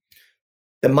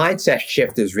 The mindset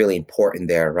shift is really important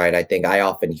there, right? I think I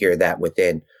often hear that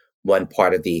within one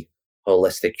part of the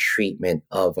holistic treatment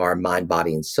of our mind,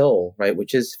 body, and soul, right?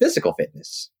 Which is physical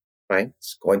fitness, right?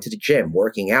 It's going to the gym,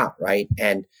 working out, right?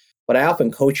 And what I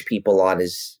often coach people on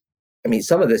is,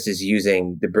 some of this is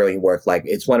using the brilliant work.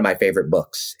 It's one of my favorite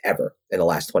books ever in the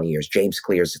last 20 years, James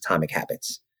Clear's Atomic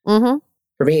Habits. Mm-hmm.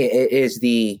 For me, it is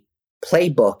the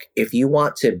playbook. If you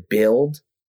want to build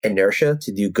inertia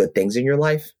to do good things in your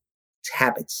life, it's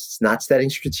habits. It's not setting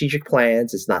strategic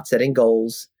plans. It's not setting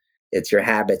goals. It's your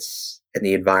habits and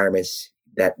the environments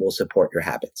that will support your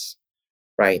habits,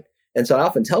 right? And so I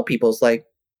often tell people, it's well,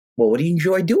 what do you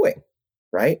enjoy doing,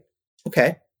 right?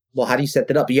 Okay. Well, how do you set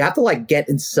that up? You have to get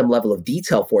into some level of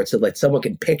detail for it so someone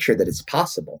can picture that it's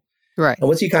possible. Right. And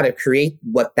once you kind of create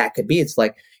what that could be, it's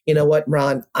you know what,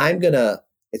 Ron,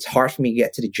 it's hard for me to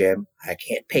get to the gym. I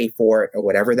can't pay for it or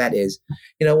whatever that is.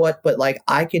 You know what? But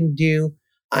I can do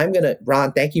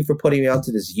Ron, thank you for putting me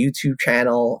onto this YouTube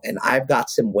channel. And I've got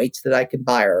some weights that I can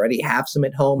buy. I already have some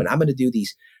at home. And I'm going to do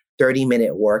these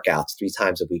 30-minute workouts 3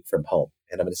 times a week from home.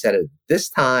 And I'm going to set it this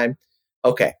time.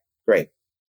 Okay, great.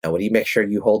 Now, what do you make sure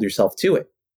you hold yourself to it?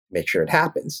 Make sure it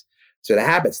happens. So the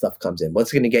habit stuff comes in.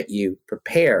 What's going to get you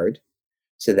prepared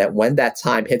so that when that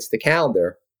time hits the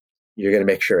calendar, you're going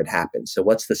to make sure it happens. So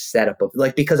what's the setup of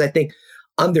because I think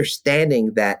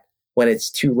understanding that when it's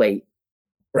too late,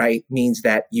 right, means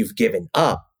that you've given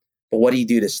up. But what do you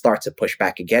do to start to push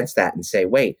back against that and say,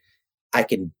 wait, I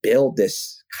can build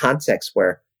this context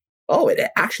where,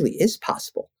 it actually is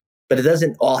possible. But it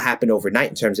doesn't all happen overnight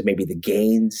in terms of maybe the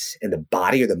gains in the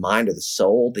body or the mind or the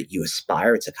soul that you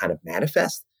aspire to kind of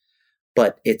manifest.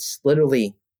 But it's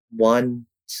literally one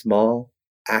small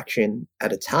action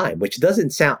at a time, which doesn't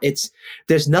sound,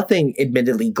 there's nothing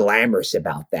admittedly glamorous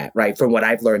about that, right? From what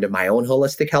I've learned in my own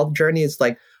holistic health journey, it's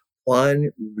like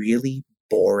one really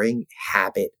boring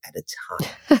habit at a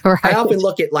time. Right. I often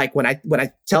look at when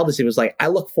I tell this, it was I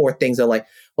look for things that are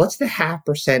what's the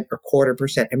 0.5% or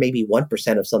 0.25% and maybe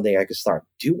 1% of something I could start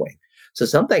doing. So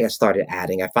something I started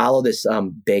adding, I follow this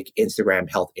big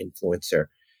Instagram health influencer.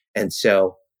 And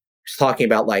so he's talking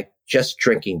about just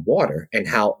drinking water and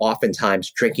how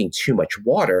oftentimes drinking too much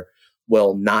water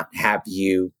will not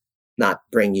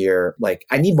bring your,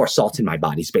 I need more salt in my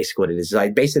body is basically what it is. I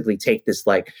basically take this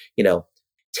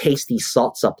tasty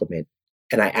salt supplement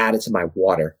and I add it to my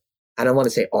water. I don't want to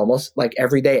say almost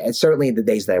every day, and certainly the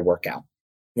days that I work out.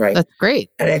 Right. That's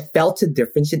great. And I felt a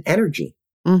difference in energy.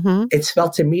 Mm-hmm. It's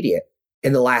felt immediate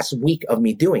in the last week of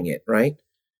me doing it. Right.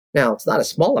 Now, it's not a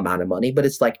small amount of money, but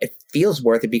it's it feels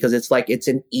worth it because it's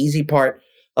an easy part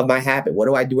of my habit. What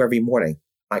do I do every morning?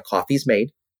 My coffee's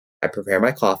made. I prepare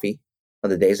my coffee. On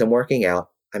the days I'm working out,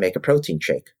 I make a protein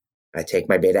shake. I take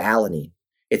my beta alanine.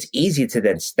 It's easy to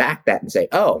then stack that and say,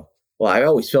 oh, well, I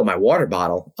always fill my water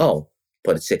bottle. Oh,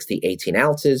 put it 18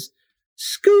 ounces,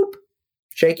 scoop,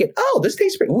 shake it. Oh, this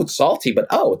tastes great. Ooh, it's salty, but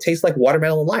it tastes like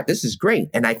watermelon and lime. This is great.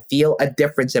 And I feel a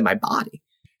difference in my body.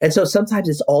 And so sometimes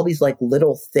it's all these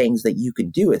little things that you can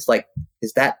do. It's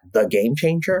is that the game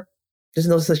changer? There's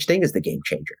no such thing as the game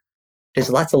changer. There's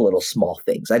lots of little small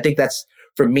things. I think that's,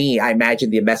 for me, I imagine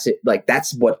the message,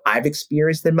 that's what I've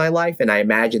experienced in my life. And I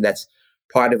imagine that's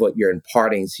part of what you're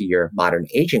imparting to your modern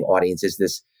aging audience is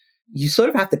this, you sort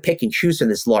of have to pick and choose from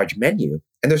this large menu.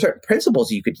 And there's certain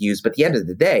principles you could use, but at the end of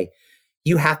the day,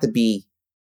 you have to be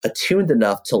attuned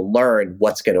enough to learn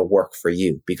what's going to work for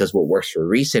you, because what works for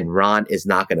Risa and Ron is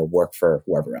not going to work for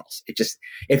whoever else.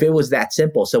 If it was that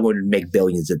simple, someone would make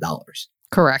billions of dollars.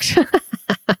 Correct.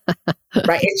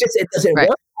 Right. It doesn't work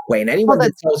that way. And anyone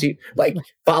that tells you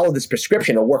follow this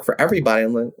prescription, it'll work for everybody.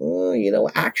 I'm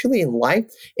actually in life,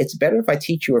 it's better if I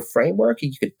teach you a framework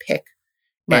and you could pick.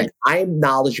 Right. And I'm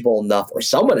knowledgeable enough, or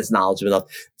someone is knowledgeable enough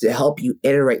to help you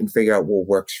iterate and figure out what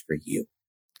works for you.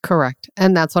 Correct.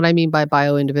 And that's what I mean by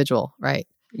bio-individual, right?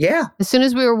 Yeah. As soon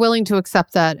as we were willing to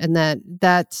accept that, and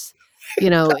that's,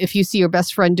 if you see your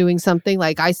best friend doing something,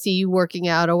 I see you working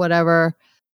out or whatever,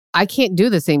 I can't do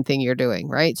the same thing you're doing,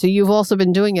 right? So you've also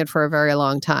been doing it for a very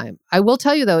long time. I will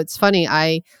tell you though, it's funny.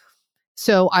 I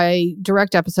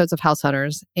direct episodes of House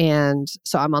Hunters, and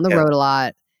so I'm on the road a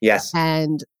lot. Yes.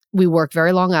 And we work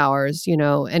very long hours,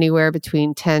 anywhere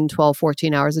between 10, 12,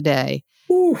 14 hours a day.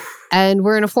 Oof. And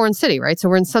we're in a foreign city, right? So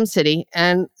we're in some city.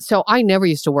 And so I never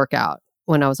used to work out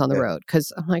when I was on the road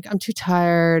because I'm I'm too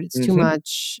tired. It's too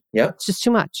much. Yeah. It's just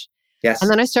too much. Yes.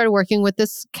 And then I started working with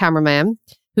this cameraman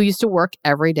who used to work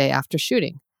every day after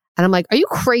shooting. And I'm like, are you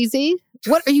crazy?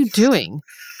 What are you doing?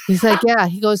 He's like, yeah.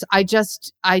 He goes, I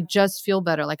just feel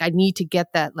better. I need to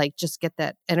get that, just get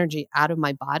that energy out of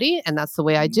my body. And that's the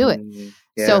way I do it.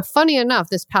 Yeah. So funny enough,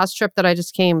 this past trip that I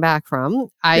just came back from,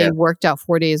 I worked out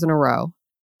 4 days in a row.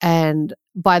 And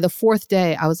by the 4th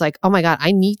day, I was like, oh my God,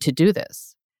 I need to do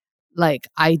this. And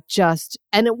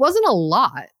it wasn't a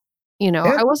lot.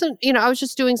 I wasn't, I was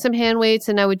just doing some hand weights,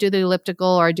 and I would do the elliptical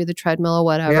or I'd do the treadmill or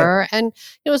whatever. Yeah. And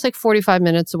it was 45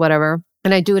 minutes or whatever.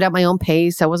 And I do it at my own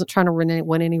pace. I wasn't trying to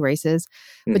win any races,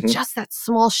 but just that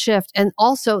small shift. And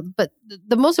also, but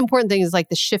the most important thing is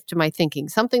the shift to my thinking,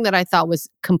 something that I thought was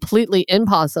completely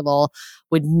impossible,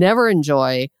 would never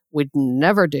enjoy, would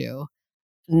never do.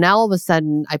 Now all of a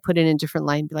sudden I put it in a different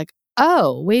light and be like,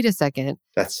 oh, wait a second.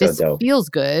 That's so dope. Feels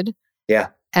good. Yeah.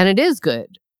 And it is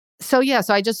good. So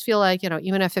so I just feel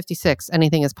even at 56,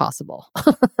 anything is possible.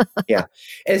 Yeah.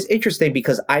 And it's interesting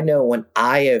because I know when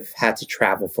I have had to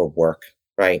travel for work,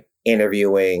 right?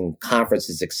 Interviewing,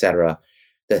 conferences, etc.,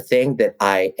 the thing that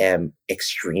I am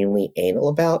extremely anal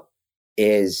about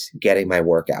is getting my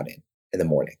workout in the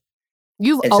morning.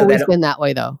 You've always been that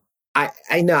way though.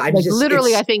 I know. I'm like just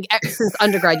literally, I think since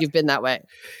undergrad, you've been that way.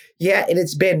 Yeah. And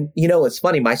it's been, it's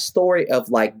funny. My story of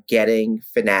like getting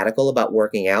fanatical about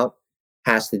working out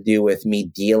has to do with me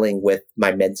dealing with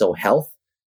my mental health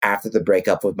after the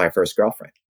breakup with my first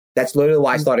girlfriend. That's literally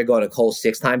why I started going to Kohl's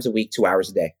 6 times a week, 2 hours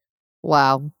a day.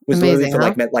 Wow. It was amazing, literally for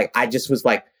like, meant like, I just was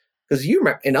like, because you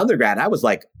remember in undergrad, I was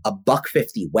like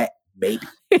 $1.50 wet, maybe.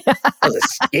 I was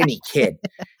a skinny kid.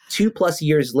 2+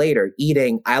 years later,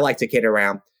 eating, I like to kid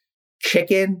around,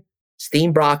 chicken,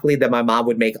 steamed broccoli that my mom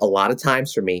would make a lot of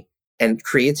times for me, and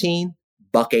creatine,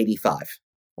 $1.85.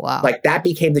 Wow. Like that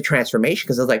became the transformation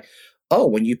because I was like, oh,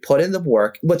 when you put in the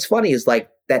work, what's funny is like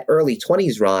that early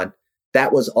 20s, Ron,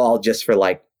 that was all just for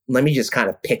like, let me just kind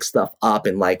of pick stuff up.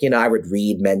 And like, I would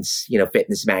read men's,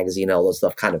 fitness magazine, all those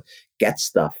stuff, kind of get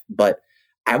stuff. But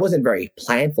I wasn't very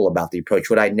planful about the approach.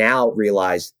 What I now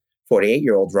realize,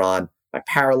 48-year-old Ron, my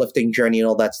powerlifting journey and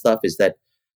all that stuff is that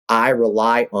I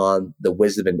rely on the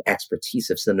wisdom and expertise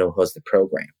of someone who hosts the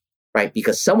program, right?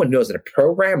 Because someone knows that a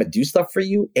program and do stuff for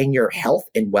you and your health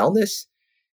and wellness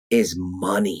is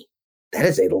money. That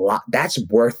is a lot. That's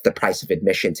worth the price of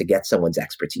admission to get someone's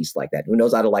expertise like that. Who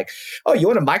knows how to like, oh, you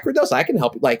want a microdose? I can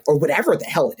help you, like, or whatever the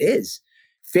hell it is.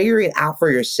 Figuring it out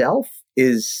for yourself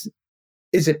is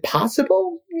it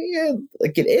possible? Yeah,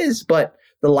 like it is, but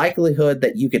the likelihood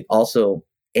that you could also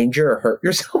injure or hurt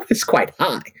yourself is quite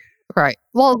high. Right.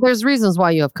 Well, there's reasons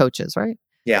why you have coaches, right?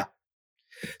 Yeah.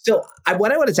 So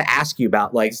what I wanted to ask you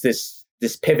about, like this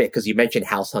pivot, because you mentioned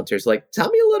House Hunters, like tell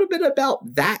me a little bit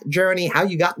about that journey, how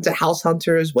you got into House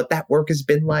Hunters, what that work has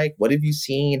been like. What have you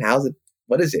seen?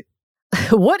 What is it?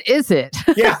 What is it?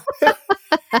 Yeah.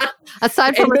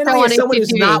 Aside from someone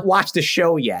who's not watched the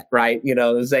show yet, right?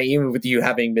 Say even with you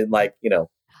having been like,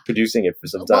 producing it for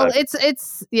some time. Well,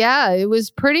 it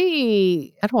was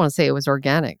pretty, I don't want to say it was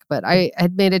organic, but I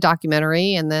had made a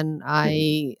documentary and then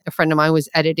a friend of mine was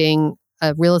editing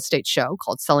a real estate show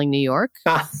called Selling New York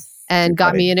and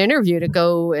got me an interview to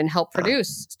go and help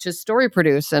produce, to story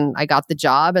produce. And I got the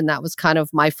job and that was kind of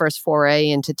my first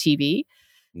foray into TV,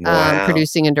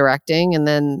 producing and directing. And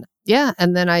then,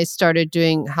 and then I started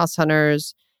doing House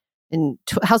Hunters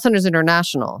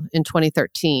International in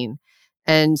 2013.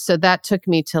 And so that took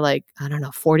me to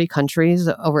 40 countries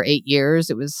over 8 years.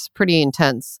 It was pretty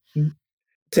intense.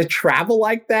 To travel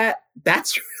like that,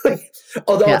 that's really,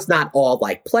 although it's not all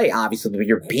like play, obviously, but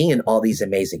you're being in all these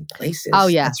amazing places. Oh,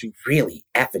 yeah. That's really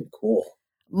effing cool.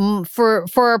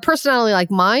 For a personality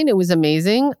like mine, it was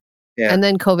amazing. Yeah. And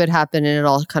then COVID happened and it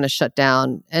all kind of shut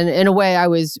down. And in a way, I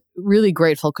was really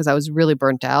grateful because I was really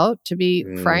burnt out, to be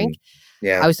frank.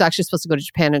 Yeah. I was actually supposed to go to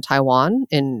Japan and Taiwan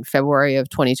in February of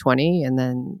 2020. And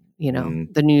then,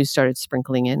 the news started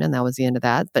sprinkling in and that was the end of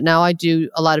that. But now I do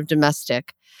a lot of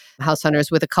domestic House Hunters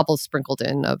with a couple sprinkled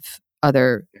in of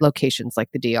other locations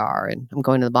like the DR. And I'm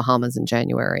going to the Bahamas in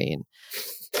January.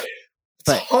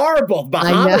 It's horrible.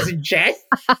 Bahamas in January.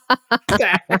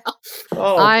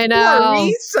 Oh, I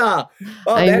know. Risa.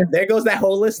 Oh, there goes that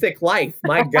holistic life.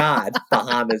 My God.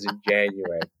 Bahamas in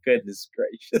January. Goodness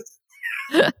gracious.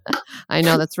 I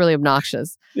know, that's really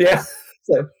obnoxious. Yeah.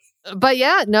 But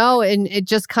and it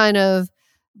just kind of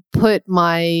put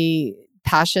my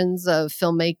passions of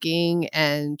filmmaking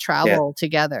and travel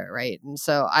together, right? And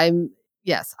so I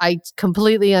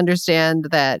completely understand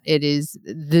that it is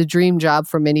the dream job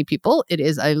for many people. It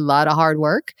is a lot of hard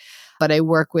work, but I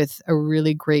work with a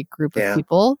really great group of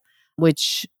people,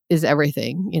 which is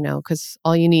everything, because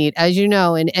all you need, as you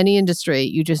know, in any industry,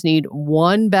 you just need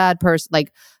one bad person,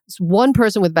 like one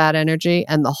person with bad energy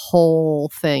and the whole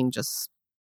thing just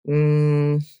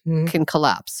can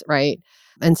collapse, right?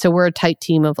 And so we're a tight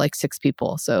team of like 6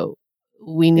 people. So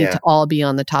we need to all be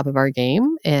on the top of our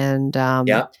game. And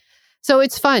so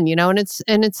it's fun,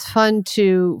 and it's fun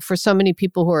for so many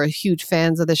people who are huge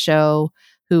fans of the show,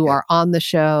 who are on the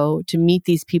show, to meet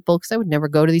these people, because I would never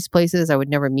go to these places. I would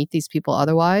never meet these people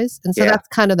otherwise. And so that's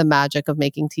kind of the magic of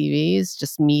making TV, is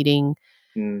just meeting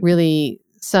really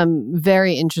some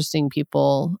very interesting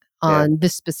people on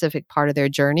this specific part of their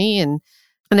journey. And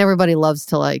everybody loves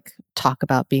to like talk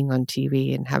about being on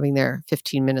TV and having their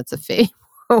 15 minutes of fame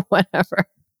or whatever.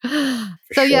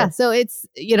 So it's,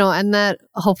 and that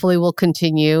hopefully will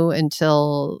continue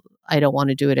until I don't want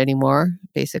to do it anymore,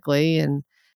 basically. And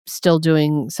still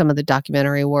doing some of the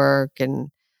documentary work.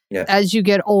 And as you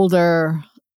get older,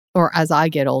 or as I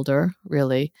get older,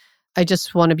 really, I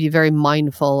just want to be very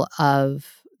mindful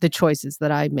of the choices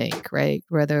that I make, right?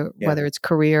 Whether it's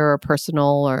career or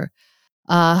personal, or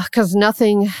because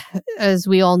nothing, as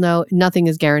we all know, nothing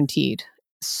is guaranteed.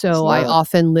 So I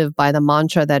often live by the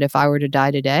mantra that if I were to die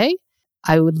today,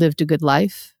 I would live a good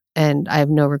life and I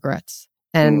have no regrets.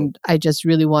 And I just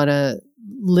really want to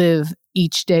live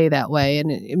each day that way.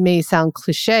 And it may sound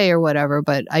cliche or whatever,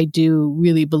 but I do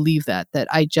really believe that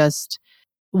I just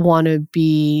want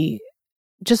to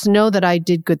just know that I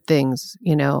did good things,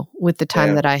 with the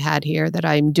time that I had here, that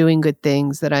I'm doing good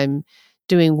things, that I'm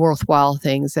doing worthwhile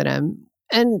things,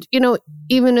 and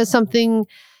even as something,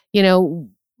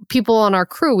 people on our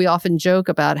crew, we often joke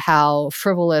about how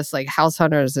frivolous like House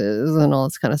Hunters is and all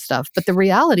this kind of stuff. But the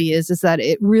reality is that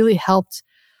it really helped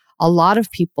a lot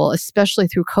of people, especially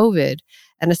through COVID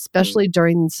and especially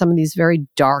during some of these very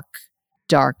dark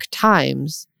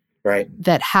times. Right.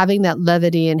 That having that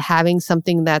levity and having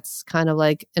something that's kind of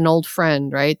like an old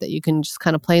friend, right? That you can just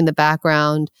kind of play in the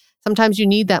background. Sometimes you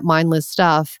need that mindless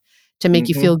stuff to make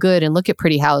you feel good and look at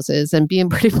pretty houses and be in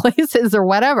pretty places or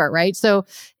whatever, right? So,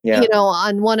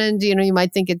 on one end, you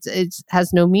might think it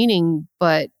has no meaning,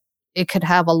 but it could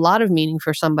have a lot of meaning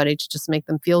for somebody to just make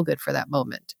them feel good for that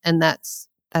moment. And that's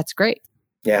great.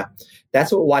 Yeah.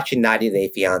 That's what watching 90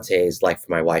 Day Fiancé is like for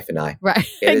my wife and I. Right.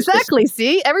 Exactly.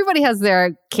 See, everybody has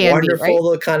their candy,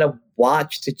 wonderful right? to kind of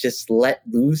watch, to just let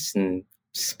loose and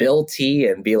spill tea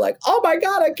and be like, oh my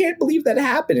God, I can't believe that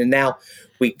happened. And now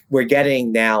we're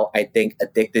getting I think,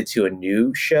 addicted to a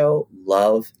new show,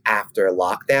 Love After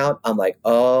Lockdown. I'm like,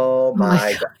 oh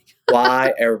my God,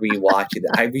 why are we watching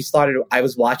that? I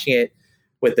was watching it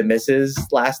with the missus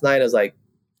last night. I was like,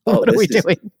 oh, what are we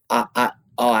doing?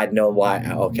 I know why.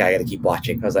 Okay, I got to keep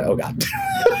watching. I was like, oh God.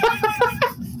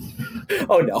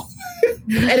 Oh no.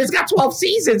 And it's got 12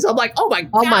 seasons. I'm like, oh my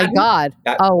God. Oh my God.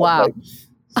 Oh wow.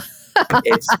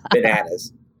 It's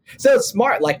bananas. So it's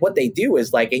smart. Like what they do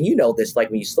is like, and this, like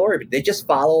when you story, they just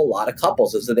follow a lot of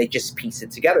couples. And so they just piece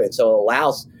it together. And so it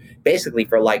allows basically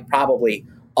for like probably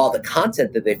all the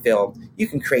content that they film, you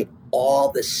can create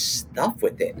all this stuff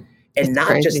with it. And it's not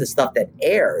crazy. Just the stuff that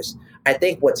airs. I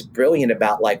think what's brilliant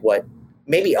about like what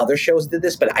maybe other shows did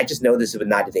this, but I just know this with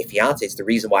 90 Day Fiancé. It's the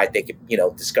reason why I think,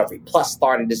 Discovery Plus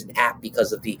started as an app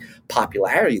because of the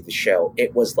popularity of the show.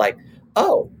 It was like,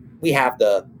 oh, we have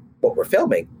what we're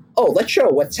filming. Oh, let's show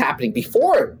what's happening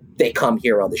before they come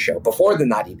here on the show, before the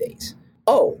 90 days.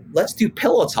 Oh, let's do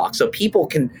pillow talk so people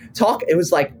can talk. It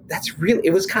was like,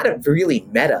 it was kind of really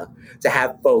meta to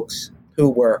have folks who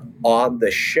were on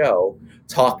the show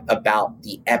talk about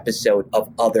the episode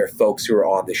of other folks who are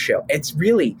on the show. It's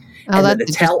really, and then the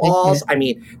tell-alls, I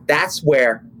mean, that's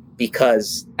where,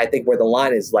 because I think where the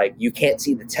line is like, you can't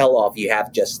see the tell-all if you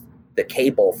have just the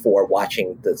cable for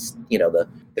watching this,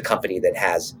 the company that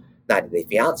has 90 Day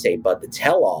Fiancé, but the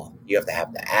tell-all, you have to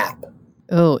have the app.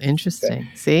 Oh, interesting.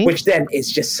 See? Which then is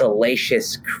just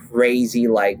salacious, crazy,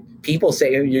 like people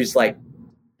say, you're just like,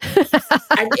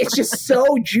 it's just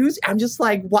so juicy. I'm just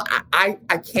like, well, I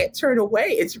can't turn away.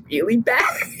 It's really bad.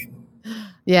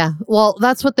 Yeah. Well,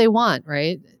 that's what they want,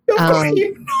 right? They're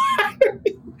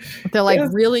like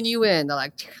reeling you in. They're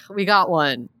like, we got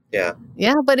one. Yeah.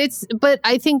 Yeah. But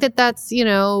I think that's,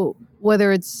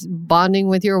 whether it's bonding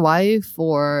with your wife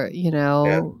or,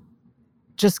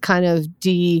 just kind of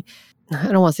I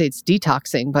don't want to say it's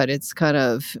detoxing, but it's kind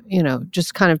of,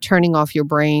 just kind of turning off your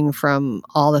brain from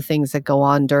all the things that go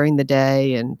on during the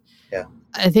day. And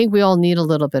I think we all need a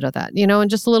little bit of that, and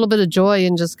just a little bit of joy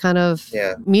and just kind of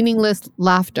meaningless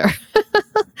laughter,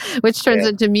 which turns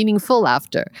into meaningful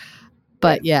laughter.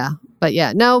 But but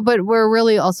we're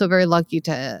really also very lucky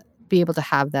to be able to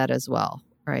have that as well.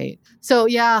 Right. So,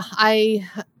 I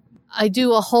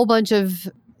do a whole bunch of,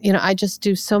 I just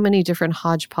do so many different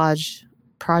hodgepodge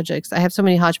projects. I have so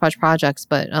many hodgepodge projects,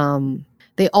 but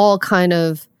they all kind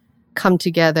of come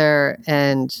together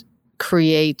and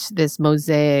create this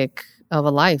mosaic of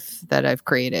a life that I've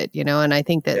created, and I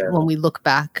think that when we look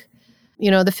back, the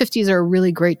 50s are a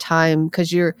really great time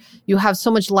because you have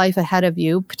so much life ahead of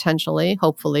you, potentially,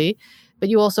 hopefully, but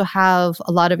you also have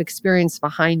a lot of experience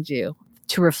behind you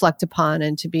to reflect upon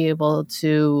and to be able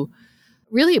to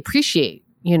really appreciate,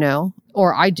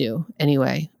 or I do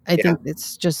anyway. I think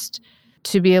it's just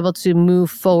to be able to move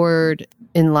forward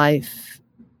in life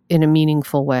in a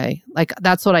meaningful way. Like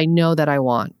that's what I know that I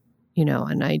want,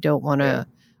 and I don't want to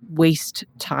waste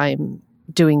time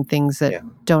doing things that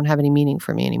don't have any meaning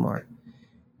for me anymore.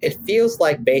 It feels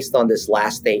like based on this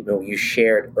last statement you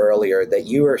shared earlier that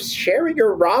you are sharing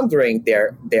your rendering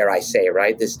there I say,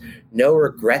 right? This no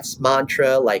regrets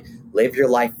mantra, like live your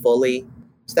life fully.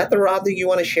 Is that the rendering you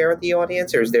want to share with the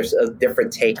audience, or is there a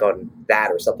different take on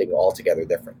that or something altogether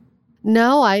different?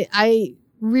 No, I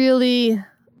really,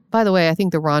 by the way, I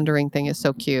think the rendering thing is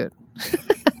so cute.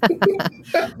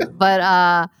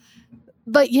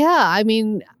 But yeah, I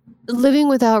mean, living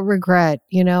without regret,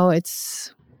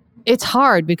 it's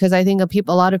hard because I think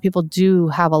a lot of people do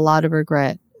have a lot of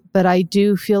regret, But I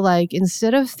do feel like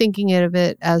instead of thinking of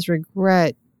it as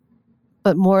regret,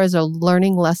 but more as a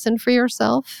learning lesson for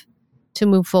yourself to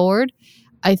move forward,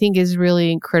 I think is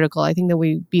really critical. I think that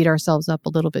we beat ourselves up a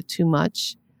little bit too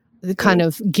much, kind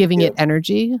of giving it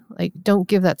energy. Like, don't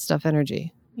give that stuff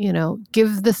energy.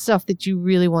 Give the stuff that you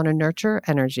really want to nurture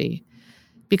energy,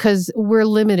 because we're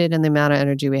limited in the amount of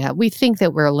energy we have. We think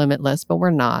that we're limitless, but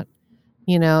we're not,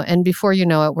 and before you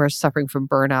know it, we're suffering from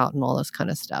burnout and all this kind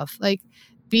of stuff. Like,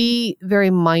 be very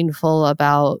mindful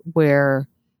about where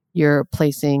you're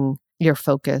placing your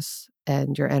focus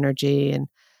and your energy,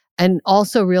 and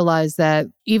also realize that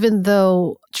even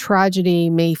though tragedy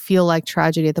may feel like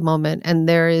tragedy at the moment,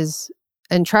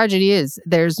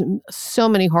 there's so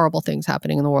many horrible things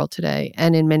happening in the world today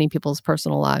and in many people's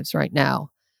personal lives right now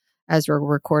as we're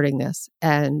recording this.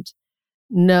 And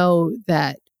know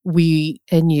that we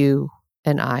and you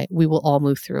and I, we will all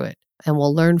move through it and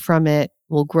we'll learn from it.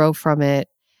 We'll grow from it.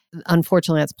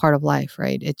 Unfortunately, that's part of life,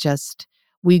 right?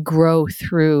 We grow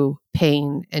through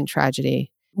pain and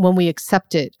tragedy. When we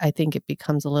accept it, I think it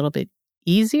becomes a little bit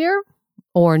easier,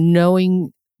 or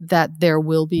knowing that there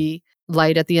will be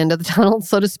light at the end of the tunnel,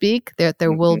 so to speak, that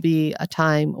there will be a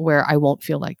time where I won't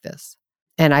feel like this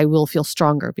and I will feel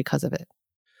stronger because of it.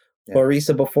 Well,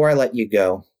 Risa, before I let you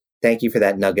go, thank you for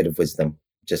that nugget of wisdom.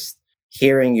 Just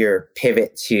hearing your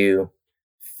pivot to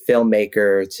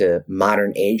filmmaker to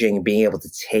modern aging, being able to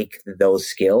take those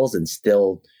skills and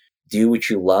still do what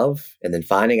you love, and then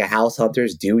finding a house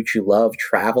hunters, do what you love,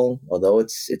 travel, although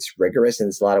it's rigorous and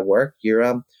it's a lot of work,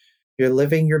 you're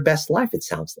living your best life, it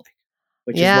sounds like.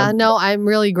 I'm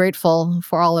really grateful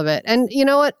for all of it. And you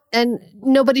know what? And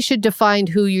nobody should define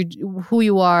who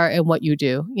you are and what you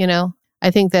do, I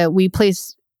think that we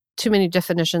place too many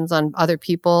definitions on other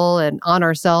people and on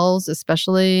ourselves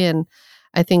especially, and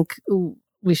I think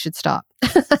we should stop.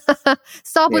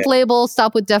 Stop with labels,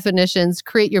 stop with definitions,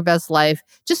 create your best life.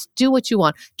 Just do what you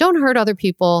want. Don't hurt other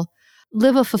people.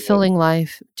 Live a fulfilling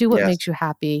life. Do what makes you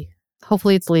happy.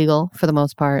 Hopefully it's legal for the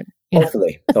most part.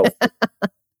 Hopefully.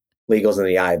 Legal's in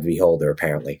the eye of the beholder,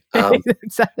 apparently.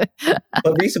 Exactly.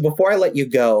 But Risa, before I let you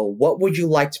go, what would you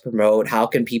like to promote? How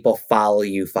can people follow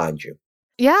you, find you?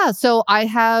 Yeah, so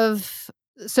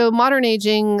Modern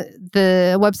Aging,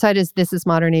 the website is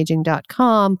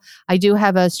thisismodernaging.com. I do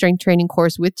have a strength training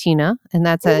course with Tina, and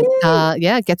that's at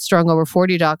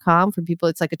getstrongover40.com for people.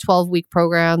 It's like a 12-week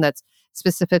program that's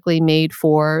specifically made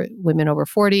for women over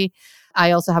 40.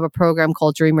 I also have a program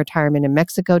called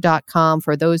dreamretirementinmexico.com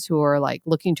for those who are like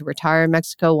looking to retire in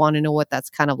Mexico, want to know what that's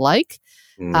kind of like.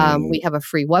 We have a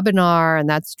free webinar, and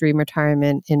that's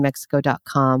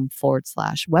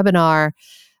dreamretirementinmexico.com/webinar.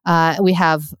 We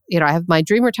have, I have my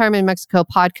Dream Retirement in Mexico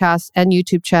podcast and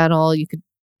YouTube channel. You could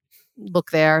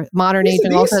look there. Modern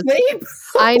Aging also has,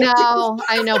 I know,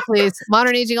 please.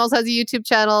 Modern Aging also has a YouTube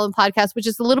channel and podcast, which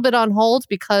is a little bit on hold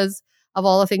because of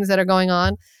all the things that are going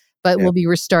on, but will be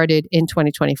restarted in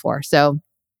 2024. So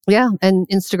and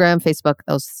Instagram, Facebook,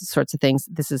 those sorts of things.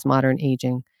 This is Modern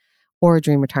Aging or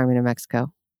Dream Retirement in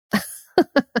Mexico.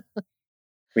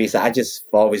 Risa, I just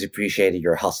always appreciated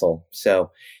your hustle.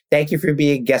 So thank you for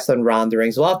being a guest on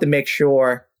Ronderings. We'll have to make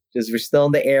sure, because we're still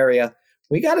in the area,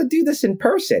 we got to do this in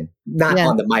person. Not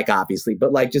on the mic, obviously,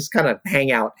 but like just kind of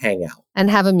hang out.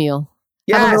 And have a meal.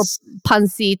 Yes. Have a little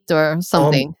pancit or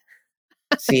something.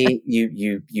 See,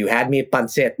 you had me at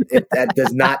pancit. That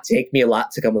does not take me a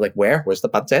lot to come like, where's the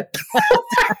pancit?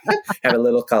 Have a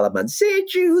little calamansi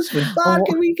juice with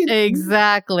vodka.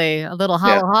 Exactly. A little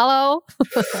halo.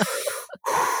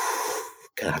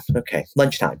 God, okay.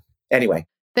 Lunchtime. Anyway.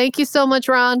 Thank you so much,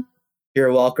 Ron.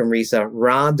 You're welcome, Risa.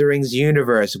 Ronderings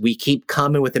Universe. We keep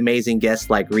coming with amazing guests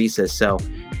like Risa, so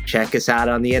check us out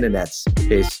on the internets.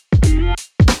 Peace.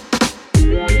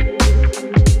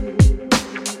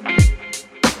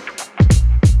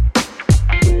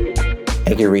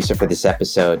 Thank you, Risa, for this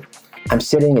episode. I'm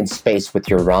sitting in space with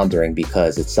your Rondering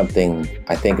because it's something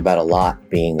I think about a lot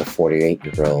being a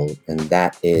 48-year-old, and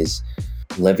that is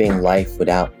living life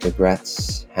without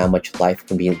regrets, how much life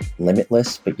can be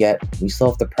limitless, but yet we still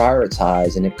have to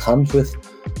prioritize, and it comes with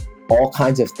all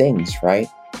kinds of things, right?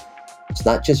 It's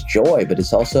not just joy, but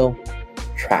it's also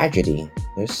tragedy.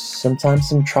 There's sometimes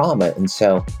some trauma, and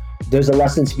so there's a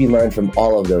lesson to be learned from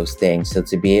all of those things. So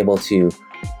to be able to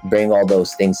bring all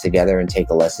those things together and take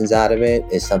the lessons out of it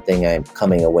is something I'm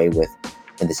coming away with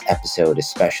in this episode,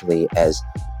 especially as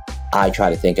I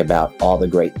try to think about all the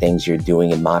great things you're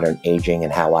doing in modern aging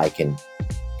and how I can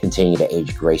continue to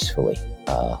age gracefully.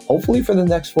 Hopefully for the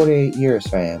next 48 years,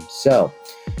 fam. So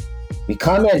we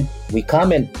come in.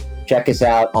 Check us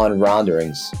out on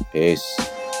Ronderings. Peace.